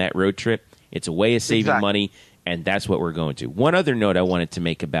money on that road trip? It's a way of saving money, and that's what we're going to. One other note I wanted to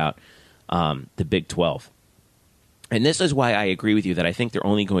make about the Big 12, and this is why I agree with you that I think they're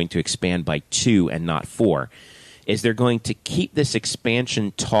only going to expand by 2 and not 4, is they're going to keep this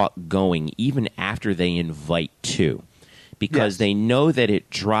expansion talk going even after they invite 2. Because they know that it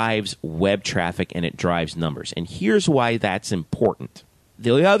drives web traffic and it drives numbers. And here's why that's important.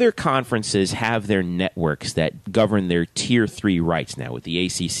 The other conferences have their networks that govern their Tier 3 rights now, with the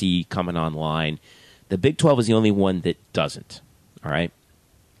ACC coming online. The Big 12 is the only one that doesn't. All right?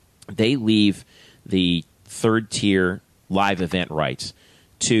 They leave the third-tier live event rights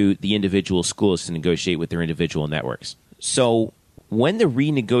to the individual schools to negotiate with their individual networks. So when the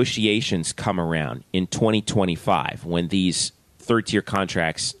renegotiations come around in 2025, when these third-tier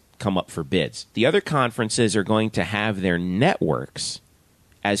contracts come up for bids, the other conferences are going to have their networks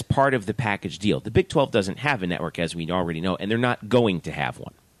as part of the package deal. The Big 12 doesn't have a network, as we already know, and they're not going to have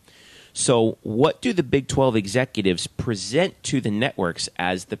one. So what do the Big 12 executives present to the networks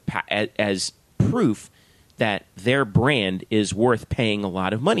as proof that their brand is worth paying a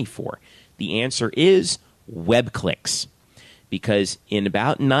lot of money for? The answer is web clicks. Because in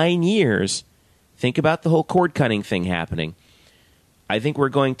about 9 years, think about the whole cord cutting thing happening. I think we're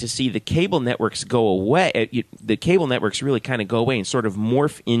going to see the cable networks go away. The cable networks really kind of go away and sort of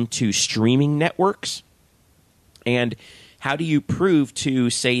morph into streaming networks. And how do you prove to,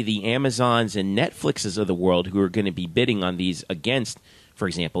 say, the Amazons and Netflixes of the world who are going to be bidding on these against, for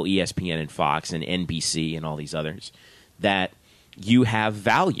example, ESPN and Fox and NBC and all these others, that you have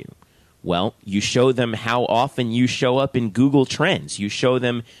value? Well, you show them how often you show up in Google Trends. You show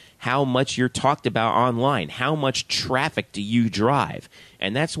them how much you're talked about online. How much traffic do you drive?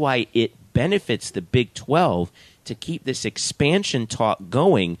 And that's why it benefits the Big 12 to keep this expansion talk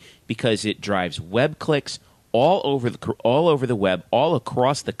going, because it drives web clicks all over the web, all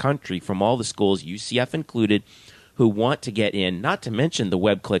across the country, from all the schools, UCF included, who want to get in, not to mention the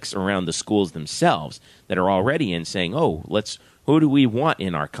web clicks around the schools themselves that are already in, saying, oh, who do we want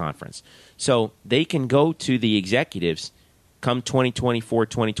in our conference? So they can go to the executives come 2024,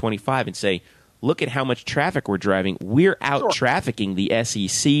 2025 and say, look at how much traffic we're driving. We're out trafficking the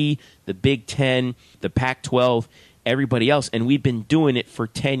SEC, the Big Ten, the Pac-12, everybody else, and we've been doing it for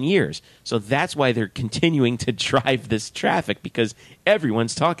 10 years. So that's why they're continuing to drive this traffic, because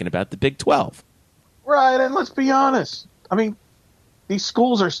everyone's talking about the Big 12. Right, and let's be honest. I mean, these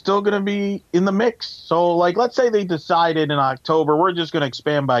schools are still going to be in the mix. So, like, let's say they decided in October, we're just going to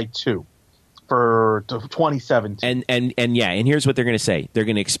expand by 2 for 2017. And here's what they're going to say. They're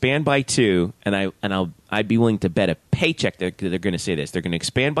going to expand by 2, and I'd be willing to bet a paycheck they're going to say this. They're going to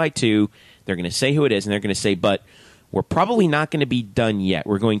expand by 2. They're going to say who it is, and they're going to say, but we're probably not going to be done yet.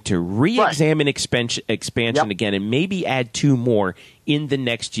 We're going to re-examine expansion again and maybe add 2 more in the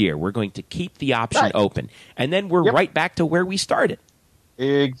next year. We're going to keep the option open. And then we're right back to where we started.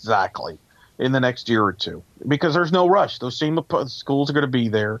 Exactly. In the next year or 2. Because there's no rush. Those same schools are going to be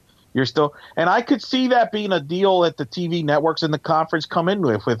there. You're still, and I could see that being a deal that the TV networks and the conference come in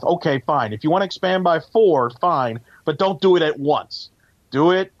with okay, fine. If you want to expand by 4, fine, but don't do it at once.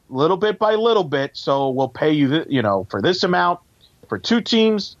 Do it little bit by little bit. So we'll pay you, for this amount for 2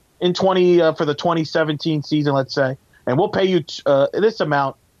 teams in for the 2017 season, let's say, and we'll pay you this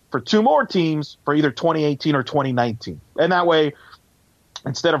amount for 2 more teams for either 2018 or 2019. And that way,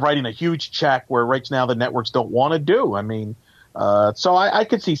 instead of writing a huge check where right now the networks don't want to do, so I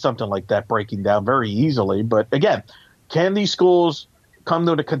could see something like that breaking down very easily. But again, can these schools come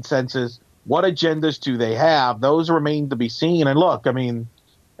to the consensus? What agendas do they have? Those remain to be seen. And look,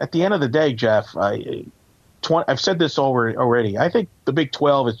 at the end of the day, Jeff, I've said this already. I think the Big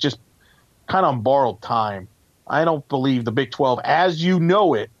 12 is just kind of on borrowed time. I don't believe the Big 12, as you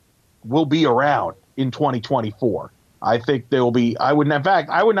know it, will be around in 2024. I think there will be. I would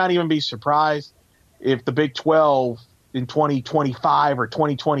not even be surprised if the Big 12 in 2025 or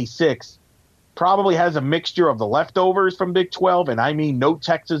 2026 probably has a mixture of the leftovers from Big 12, and I mean no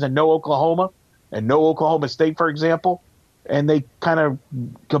Texas and no Oklahoma and no Oklahoma State, for example, and they kind of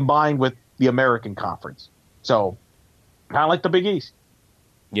combine with the American Conference. So kind of like the Big East.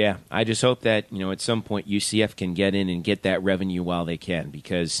 Yeah, I just hope that, at some point UCF can get in and get that revenue while they can,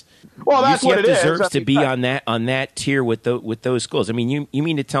 because that's UCF deserves to be on that tier with those schools. You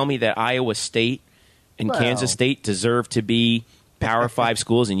mean to tell me that Iowa State and Kansas State deserve to be Power 5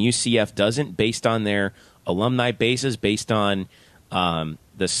 schools and UCF doesn't, based on their alumni bases, based on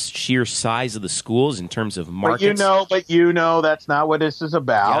the sheer size of the schools in terms of markets? But that's not what this is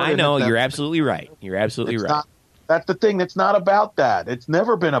about. Yeah, I know. You're absolutely right. You're absolutely right. That's the thing. It's not about that. It's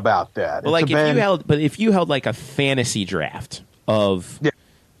never been about that. Well, if you held like a fantasy draft of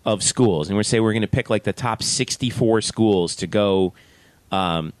schools, and we're going to pick like the top 64 schools to go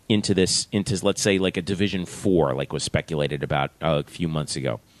into let's say like a Division 4, like was speculated about a few months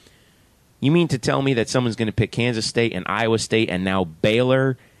ago. You mean to tell me that someone's going to pick Kansas State and Iowa State and now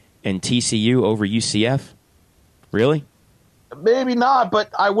Baylor and TCU over UCF? Really? Maybe not, but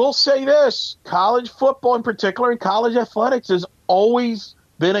I will say this. College football in particular and college athletics has always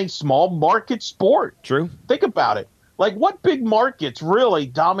been a small market sport. True. Think about it. Like, what big markets really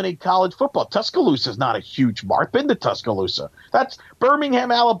dominate college football? Tuscaloosa is not a huge market. Been to Tuscaloosa. That's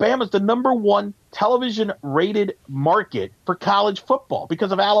Birmingham, Alabama is the number 1 television-rated market for college football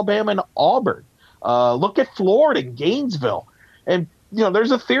because of Alabama and Auburn. Look at Florida and Gainesville. And,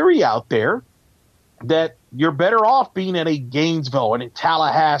 there's a theory out there that you're better off being in a Gainesville and in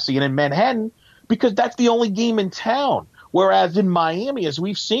Tallahassee and in Manhattan because that's the only game in town. Whereas in Miami, as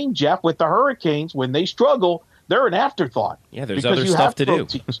we've seen, Jeff, with the Hurricanes, when they struggle, they're an afterthought. Yeah, there's other stuff to do.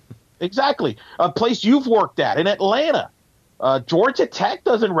 Exactly. A place you've worked at in Atlanta. Georgia Tech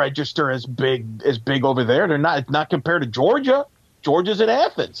doesn't register as big over there. They're not compared to Georgia. Georgia's in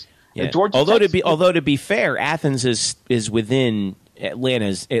Athens. Yeah. Although to be fair, Athens is within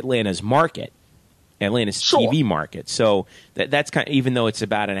Atlanta's market. Atlanta's TV market. So that's kind of, even though it's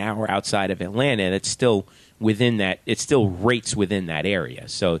about an hour outside of Atlanta, that's still within that. It still rates within that area.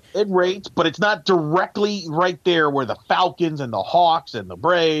 So it rates, but it's not directly right there where the Falcons and the Hawks and the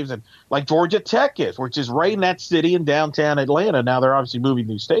Braves and like Georgia Tech is, which is right in that city in downtown Atlanta. Now they're obviously moving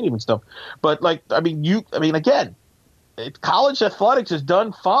new stadium and stuff. But again, college athletics is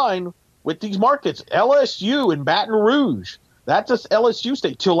done fine with these markets. LSU and Baton Rouge. That's a LSU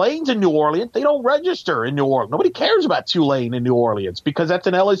state. Tulane's in New Orleans. They don't register in New Orleans. Nobody cares about Tulane in New Orleans because that's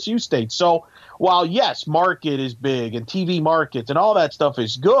an LSU state. So while, yes, market is big and TV markets and all that stuff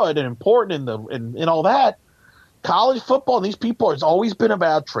is good and important and all that, college football and these people has always been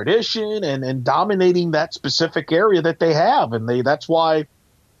about tradition and dominating that specific area that they have. And that's why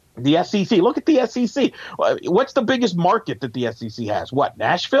the SEC, look at the SEC. What's the biggest market that the SEC has? What,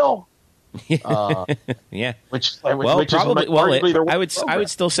 Nashville? Yeah. Which probably. I would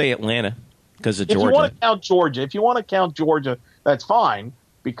still say Atlanta because of Georgia. If you want to count Georgia, that's fine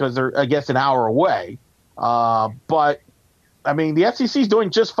because they're, I guess, an hour away. But the SEC is doing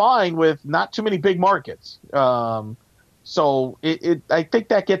just fine with not too many big markets. So I think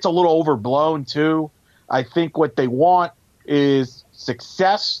that gets a little overblown too. I think what they want is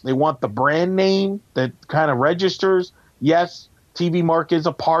success. They want the brand name that kind of registers. Yes. TV market is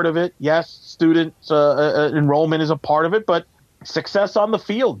a part of it. Yes, student enrollment is a part of it, but success on the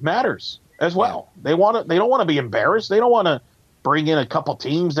field matters as well. They don't want to be embarrassed. They don't want to bring in a couple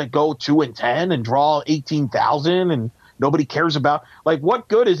teams that go 2-10 and draw 18,000 and nobody cares about. Like, what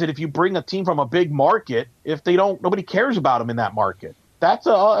good is it if you bring a team from a big market if nobody cares about them in that market?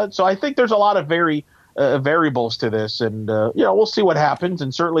 So I think there's a lot of variables to this, and we'll see what happens,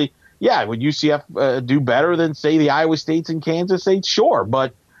 and certainly. Yeah, would UCF do better than, say, the Iowa States and Kansas States? Sure,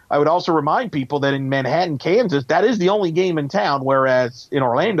 but I would also remind people that in Manhattan, Kansas, that is the only game in town, whereas in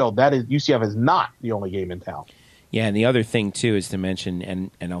Orlando, that is UCF is not the only game in town. Yeah, and the other thing, too, is to mention,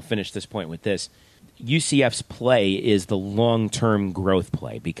 and I'll finish this point with this, UCF's play is the long-term growth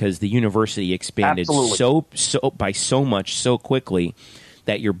play because the university expanded so by so much so quickly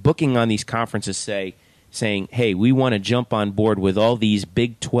that you're booking on these conferences saying, hey, we want to jump on board with all these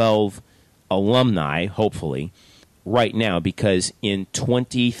Big 12 alumni, hopefully, right now because in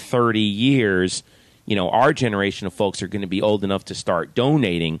 20, 30 years, our generation of folks are going to be old enough to start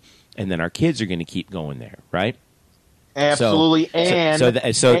donating, and then our kids are going to keep going there, right? Absolutely,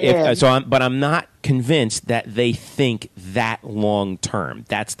 but I'm not convinced that they think that long term.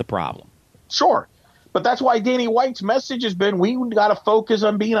 That's the problem. Sure, but that's why Danny White's message has been: we got to focus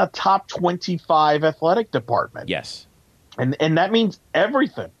on being a top 25 athletic department. Yes, and that means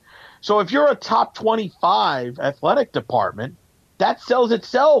everything. So if you're a top 25 athletic department, that sells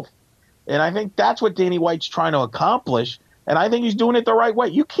itself, and I think that's what Danny White's trying to accomplish. And I think he's doing it the right way.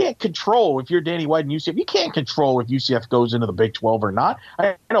 You can't control, if you're Danny White and UCF, you can't control if UCF goes into the Big 12 or not.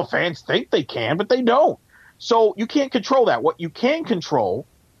 I know fans think they can, but they don't. So you can't control that. What you can control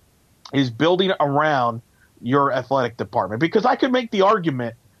is building around your athletic department. Because I could make the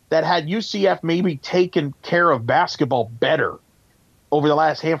argument that had UCF maybe taken care of basketball better over the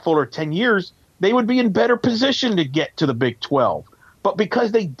last handful or 10 years, they would be in better position to get to the Big 12. But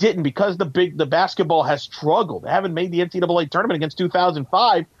because they didn't, because the basketball has struggled, they haven't made the NCAA tournament against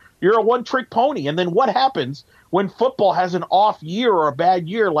 2005, you're a one-trick pony. And then what happens when football has an off year or a bad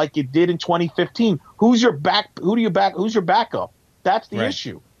year like it did in 2015? Who's your backup? That's the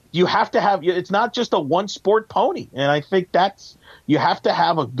issue. You have to have – it's not just a one-sport pony. And I think you have to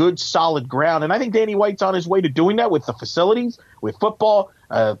have a good, solid ground. And I think Danny White's on his way to doing that with the facilities, with football.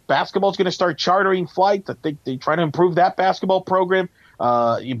 Basketball's going to start chartering flights. I think they're trying to improve that basketball program.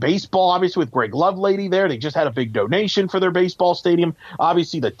 Baseball, obviously, with Greg Lovelady there. They just had a big donation for their baseball stadium.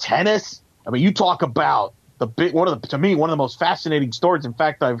 Obviously, the tennis. I mean, you talk about one of the most fascinating stories. In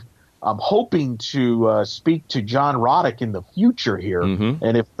fact, I'm hoping to speak to John Roddick in the future here,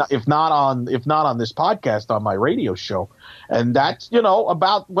 and if not on this podcast, on my radio show. And that's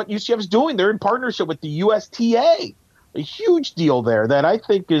about what UCF is doing. They're in partnership with the USTA. A huge deal there that I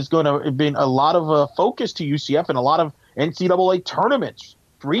think is going to be a lot of focus to UCF, and a lot of NCAA tournaments,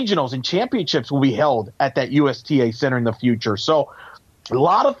 regionals, and championships will be held at that USTA center in the future. So a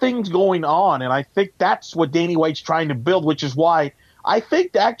lot of things going on, and I think that's what Danny White's trying to build, which is why I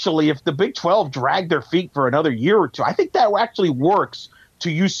think actually if the Big 12 drag their feet for another year or two, I think that actually works to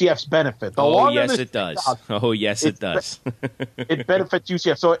UCF's benefit. It does. It does. It benefits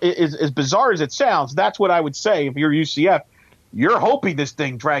UCF. So as bizarre as it sounds, that's what I would say if you're UCF. You're hoping this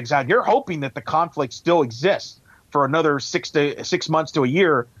thing drags out. You're hoping that the conflict still exists for another 6 months to a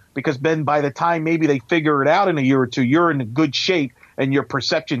year, because then by the time maybe they figure it out in a year or two, you're in good shape and your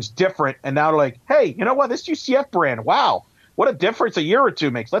perception's different. And now they're like, hey, you know what? This UCF brand, wow, what a difference a year or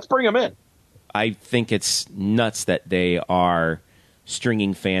two makes. Let's bring them in. I think it's nuts that they are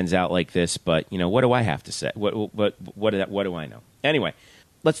stringing fans out like this, but what do I have to say? What do I know? Anyway,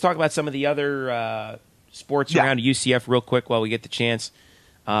 let's talk about some of the other sports around UCF real quick while we get the chance.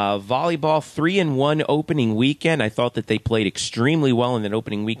 Volleyball 3-1 opening weekend. I thought that they played extremely well in that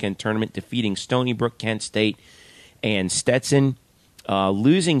opening weekend tournament, defeating Stony Brook, Kent State, and Stetson.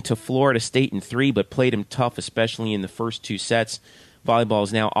 Losing to Florida State in 3, but played them tough, especially in the first 2 sets. Volleyball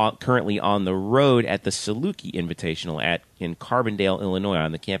is now currently on the road at the Saluki Invitational in Carbondale, Illinois,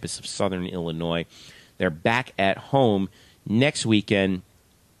 on the campus of Southern Illinois. They're back at home next weekend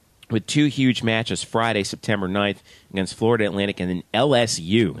with 2 huge matches, Friday, September 9th, against Florida Atlantic, and then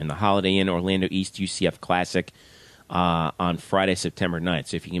LSU in the Holiday Inn Orlando East UCF Classic on Friday, September 9th.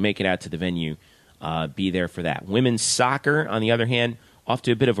 So if you can make it out to the venue, be there for that. Women's soccer, on the other hand, off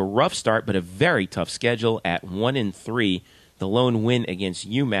to a bit of a rough start, but a very tough schedule at 1-3. The lone win against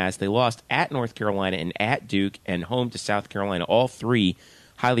UMass. They lost at North Carolina and at Duke and home to South Carolina, all 3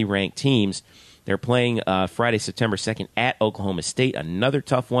 highly ranked teams. They're playing Friday, September 2nd at Oklahoma State, another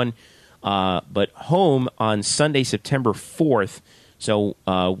tough one, but home on Sunday, September 4th. So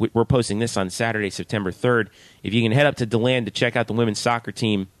we're posting this on Saturday, September 3rd. If you can head up to DeLand to check out the women's soccer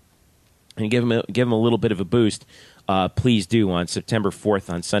team and give them a little bit of a boost, please do on September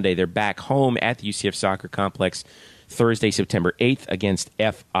 4th on Sunday. They're back home at the UCF Soccer Complex Thursday, September 8th against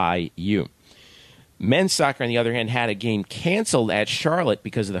FIU. Men's soccer, on the other hand, had a game canceled at Charlotte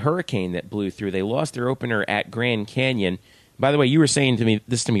because of the hurricane that blew through. They lost their opener at Grand Canyon. By the way, you were saying to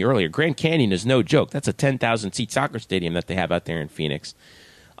me earlier, Grand Canyon is no joke. That's a 10,000-seat soccer stadium that they have out there in Phoenix.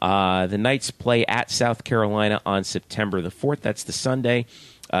 The Knights play at South Carolina on September the 4th. That's the Sunday.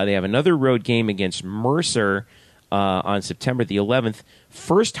 They have another road game against Mercer on September the 11th.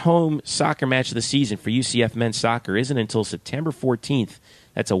 First home soccer match of the season for UCF men's soccer isn't until September 14th.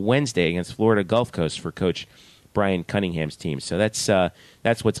 That's a Wednesday against Florida Gulf Coast for Coach Brian Cunningham's team. So that's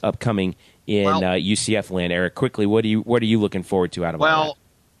what's upcoming in UCF land. Eric, quickly, what are you looking forward to out of all that?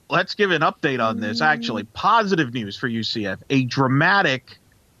 Let's give an update on this. Actually, positive news for UCF: a dramatic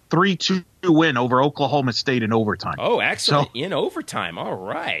 3-2 win over Oklahoma State in overtime. Oh, excellent! So, in overtime, all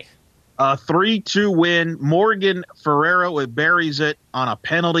right. A 3-2 win. Morgan Ferreira buries it on a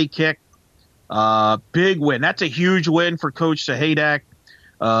penalty kick. Big win. That's a huge win for Coach Sahadak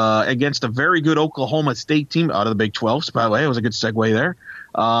against a very good Oklahoma State team out of the Big 12. So, by the way, it was a good segue there.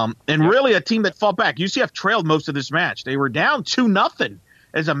 And really a team that fought back. UCF trailed most of this match. They were down 2-0.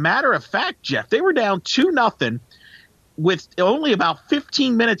 As a matter of fact, Jeff, they were down 2-0 with only about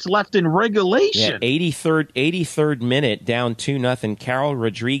 15 minutes left in regulation. Yeah, 83rd minute, down 2-0. Carol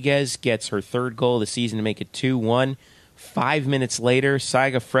Rodriguez gets her third goal of the season to make it 2-1. 5 minutes later,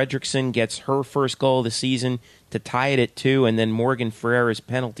 Saiga Fredrickson gets her first goal of the season to tie it at 2, and then Morgan Ferreira's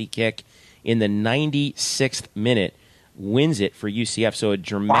penalty kick in the 96th minute wins it for UCF. So a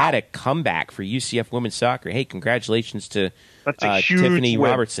dramatic comeback for UCF women's soccer. Hey, congratulations to Tiffany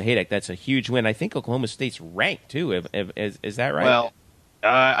Roberts-Sahadak. That's a huge win. I think Oklahoma State's ranked, too. Is that right? Well,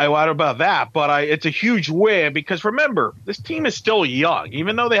 I lied about that, but it's a huge win because, remember, this team is still young.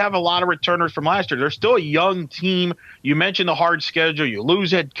 Even though they have a lot of returners from last year, they're still a young team. You mentioned the hard schedule. You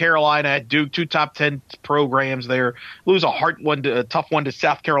lose at Carolina, at Duke, 2 top 10 programs there. Lose a tough one to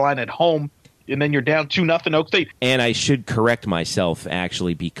South Carolina at home. And then you're down 2-0 Oak State. And I should correct myself,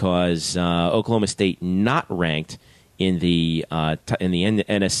 actually, because Oklahoma State not ranked in the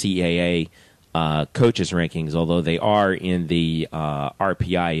NSCAA coaches rankings, although they are in the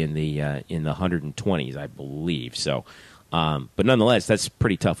RPI in the 120s, I believe. So, but nonetheless, that's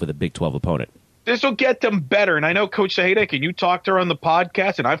pretty tough with a Big 12 opponent. This will get them better. And I know Coach Sahadak, and you talked to her on the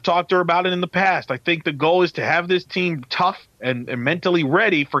podcast, and I've talked to her about it in the past. I think the goal is to have this team tough and mentally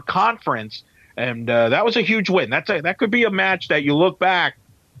ready for conference. And that was a huge win. That could be a match that you look back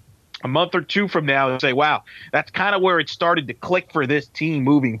a month or two from now and say, wow, that's kind of where it started to click for this team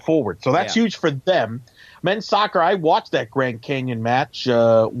moving forward. So that's huge for them. Men's soccer, I watched that Grand Canyon match.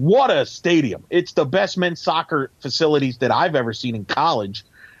 What a stadium. It's the best men's soccer facilities that I've ever seen in college.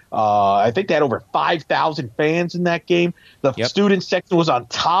 I think they had over 5,000 fans in that game. The student section was on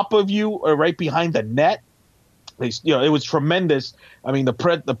top of you, right behind the net. It was tremendous. I mean,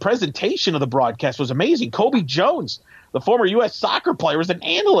 the presentation of the broadcast was amazing. Kobe Jones, the former U.S. soccer player, was an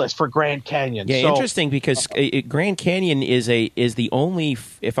analyst for Grand Canyon. Yeah, interesting because Grand Canyon is the only,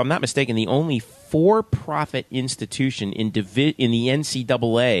 if I'm not mistaken, the only for-profit institution in the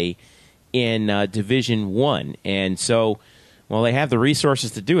NCAA in Division I, and so, well, they have the resources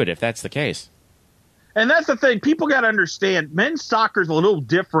to do it if that's the case. And that's the thing. People got to understand, men's soccer is a little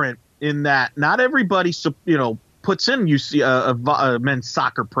different in that not everybody, puts in men's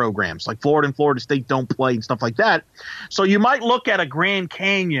soccer programs like Florida and Florida State don't play and stuff like that. So you might look at a Grand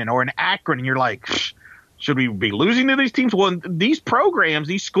Canyon or an Akron and you're like, should we be losing to these teams? Well, these programs,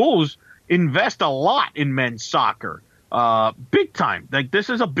 these schools invest a lot in men's soccer, big time. Like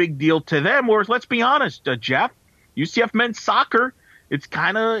this is a big deal to them. Whereas let's be honest, Jeff, UCF men's soccer, it's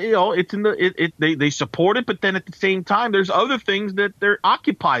kind of, it's in they support it, but then at the same time, there's other things that they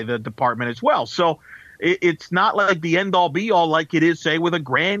occupy the department as well. So it's not like the end-all be-all like it is, say, with a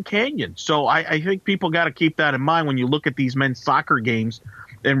Grand Canyon. So I think people got to keep that in mind when you look at these men's soccer games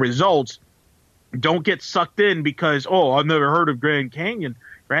and results. Don't get sucked in because, I've never heard of Grand Canyon.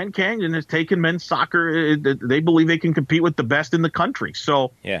 Grand Canyon has taken men's soccer. They believe they can compete with the best in the country.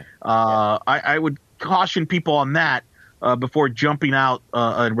 So I would caution people on that before jumping out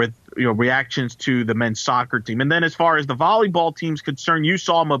with reactions to the men's soccer team. And then as far as the volleyball team's concerned, you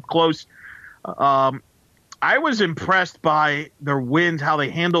saw them up close. I was impressed by their wins, how they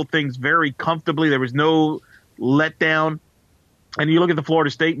handled things very comfortably. There was no letdown. And you look at the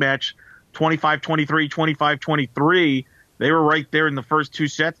Florida State match, 25-23, 25-23. They were right there in the first two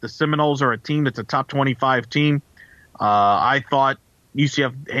sets. The Seminoles are a team that's a top 25 team. I thought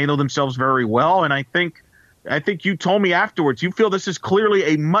UCF handled themselves very well, and I think you told me afterwards you feel this is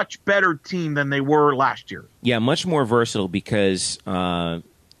clearly a much better team than they were last year. Yeah, much more versatile because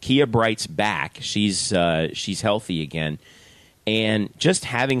Kia Bright's back. She's healthy again. And just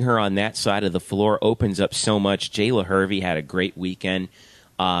having her on that side of the floor opens up so much. Jayla Hervey had a great weekend.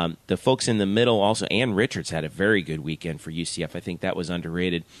 The folks in the middle also, Ann Richards had a very good weekend for UCF. I think that was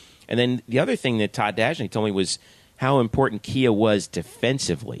underrated. And then the other thing that Todd Dagenais told me was how important Kia was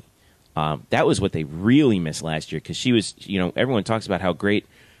defensively. That was what they really missed last year because she was, everyone talks about how great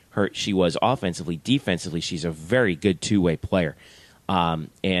she was offensively. Defensively, she's a very good two-way player.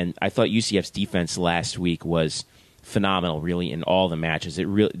 And I thought UCF's defense last week was phenomenal, really, in all the matches. It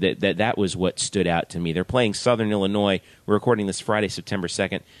really that was what stood out to me. They're playing Southern Illinois. We're recording this Friday, September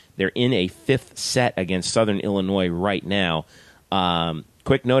 2nd. They're in a fifth set against Southern Illinois right now.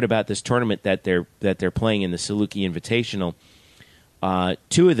 Quick note about this tournament that they're playing in the Saluki Invitational.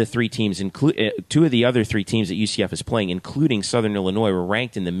 Two of the other three teams that UCF is playing, including Southern Illinois, were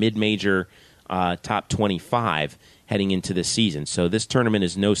ranked in the mid-major top 25 heading into this season. So this tournament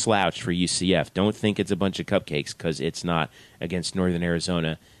is no slouch for UCF. Don't think it's a bunch of cupcakes, because it's not, against Northern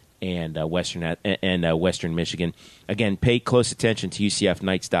Arizona and Western Michigan. Again, pay close attention to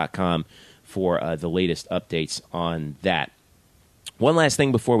UCFKnights.com for the latest updates on that. One last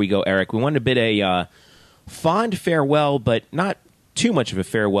thing before we go, Eric. We wanted to bid a fond farewell, but not too much of a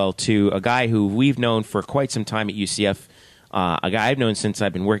farewell, to a guy who we've known for quite some time at UCF, a guy I've known since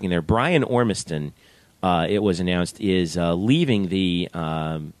I've been working there. Brian Ormiston, it was announced, is leaving the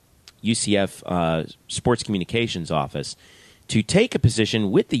UCF Sports Communications Office to take a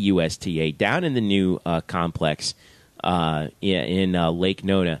position with the USTA down in the new complex in Lake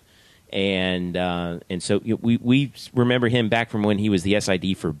Nona. And so we remember him back from when he was the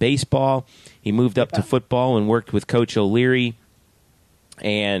SID for baseball. He moved up to football and worked with Coach O'Leary.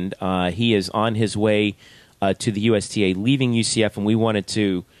 And he is on his way to the USTA, leaving UCF, and we wanted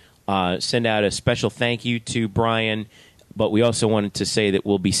to send out a special thank you to Brian, but we also wanted to say that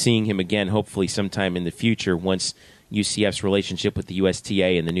we'll be seeing him again, hopefully sometime in the future, once UCF's relationship with the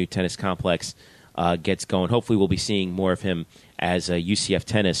USTA and the new tennis complex gets going. Hopefully we'll be seeing more of him as UCF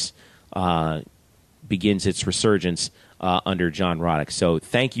tennis begins its resurgence under John Roddick. So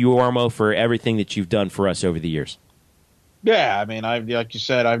thank you, Ormo, for everything that you've done for us over the years. Yeah, I mean, like you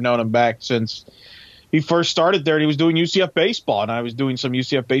said, I've known him back since he first started there, and he was doing UCF baseball, and I was doing some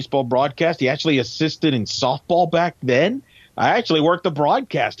UCF baseball broadcast. He actually assisted in softball back then. I actually worked the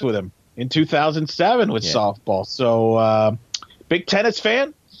broadcast with him in 2007 with softball. So big tennis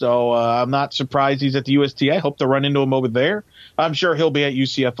fan. So I'm not surprised he's at the USTA. I hope to run into him over there. I'm sure he'll be at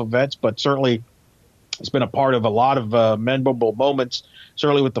UCF events, but certainly he's been a part of a lot of memorable moments,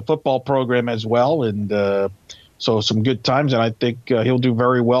 certainly with the football program as well. And so some good times, and I think he'll do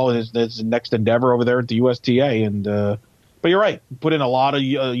very well in his next endeavor over there at the USTA. And but you're right, put in a lot of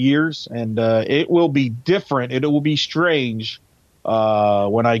years, and it will be different. It will be strange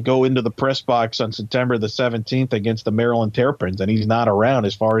when I go into the press box on September the 17th against the Maryland Terrapins, and he's not around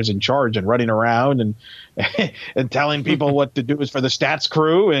as far as in charge and running around and and telling people what to do is for the stats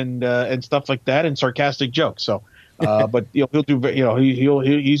crew and stuff like that, and sarcastic jokes. So, but he'll do.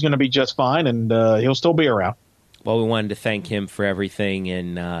 He's going to be just fine, and he'll still be around. Well, we wanted to thank him for everything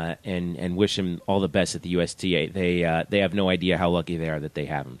and wish him all the best at the USTA. They have no idea how lucky they are that they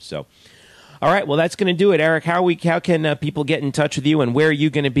have him. So, all right, well, that's going to do it, Eric. How can people get in touch with you, and where are you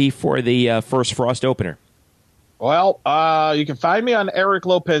going to be for the first Frost opener? Well, you can find me on Eric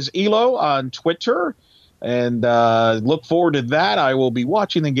Lopez Elo on Twitter, and look forward to that. I will be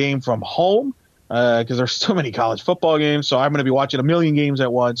watching the game from home because there's so many college football games, so I'm going to be watching a million games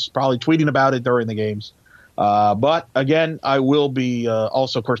at once, probably tweeting about it during the games. But again, I will be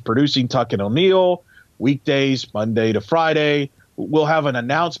also, of course, producing Tuck and O'Neill weekdays, Monday to Friday. We'll have an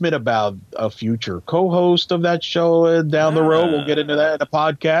announcement about a future co-host of that show down the road. We'll get into that in the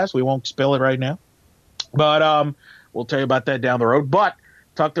podcast. We won't spill it right now, but we'll tell you about that down the road. But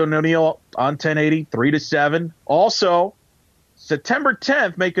Tuck and O'Neill on 1080, 3 to 7. Also, September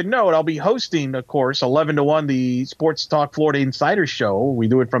 10th, make a note, I'll be hosting, of course, 11 to 1, the Sports Talk Florida Insider Show. We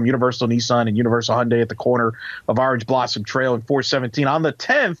do it from Universal Nissan and Universal Hyundai at the corner of Orange Blossom Trail and 417. On the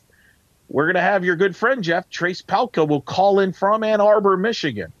 10th, we're going to have your good friend, Jeff, Trace Palco, will call in from Ann Arbor,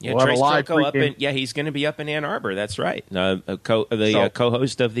 Michigan. Yeah, Trace Palco he's going to be up in Ann Arbor. That's right.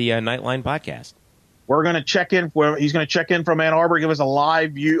 Co-host of the Nightline podcast. We're going to check in. He's going to check in from Ann Arbor, give us a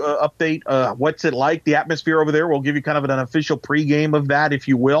live update. What's it like, the atmosphere over there? We'll give you kind of an official pregame of that, if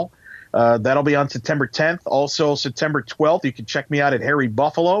you will. That'll be on September 10th. Also, September 12th, you can check me out at Harry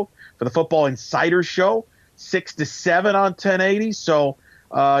Buffalo for the Football Insider Show, 6 to 7 on 1080. So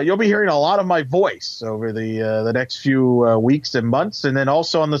you'll be hearing a lot of my voice over the next few weeks and months. And then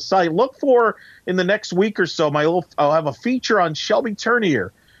also on the site, look for in the next week or so, I'll have a feature on Shelby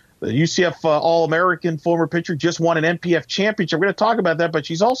Turnier. The UCF All-American former pitcher just won an NPF championship. We're going to talk about that, but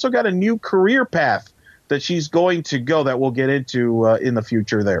she's also got a new career path that she's going to go that we'll get into in the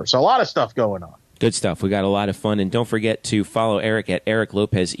future there. So a lot of stuff going on. Good stuff. We got a lot of fun. And don't forget to follow Eric at Eric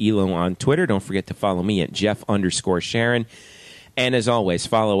Lopez Elo on Twitter. Don't forget to follow me at Jeff_Sharon. And as always,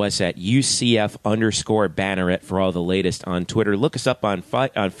 follow us at UCF_Banneret for all the latest on Twitter. Look us up on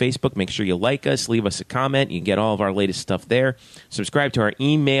Facebook. Make sure you like us. Leave us a comment. You can get all of our latest stuff there. Subscribe to our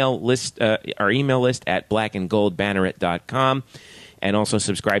email list at blackandgoldbanneret.com. And also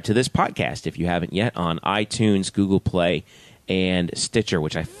subscribe to this podcast if you haven't yet on iTunes, Google Play, and Stitcher,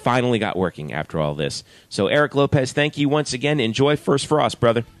 which I finally got working after all this. So, Eric Lopez, thank you once again. Enjoy First Frost,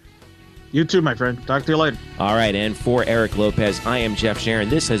 brother. You too, my friend. Talk to you later. All right, and for Eric Lopez, I am Jeff Sharon.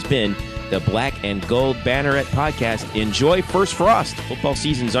 This has been the Black and Gold Banneret Podcast. Enjoy First Frost. Football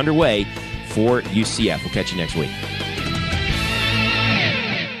season's underway for UCF. We'll catch you next week.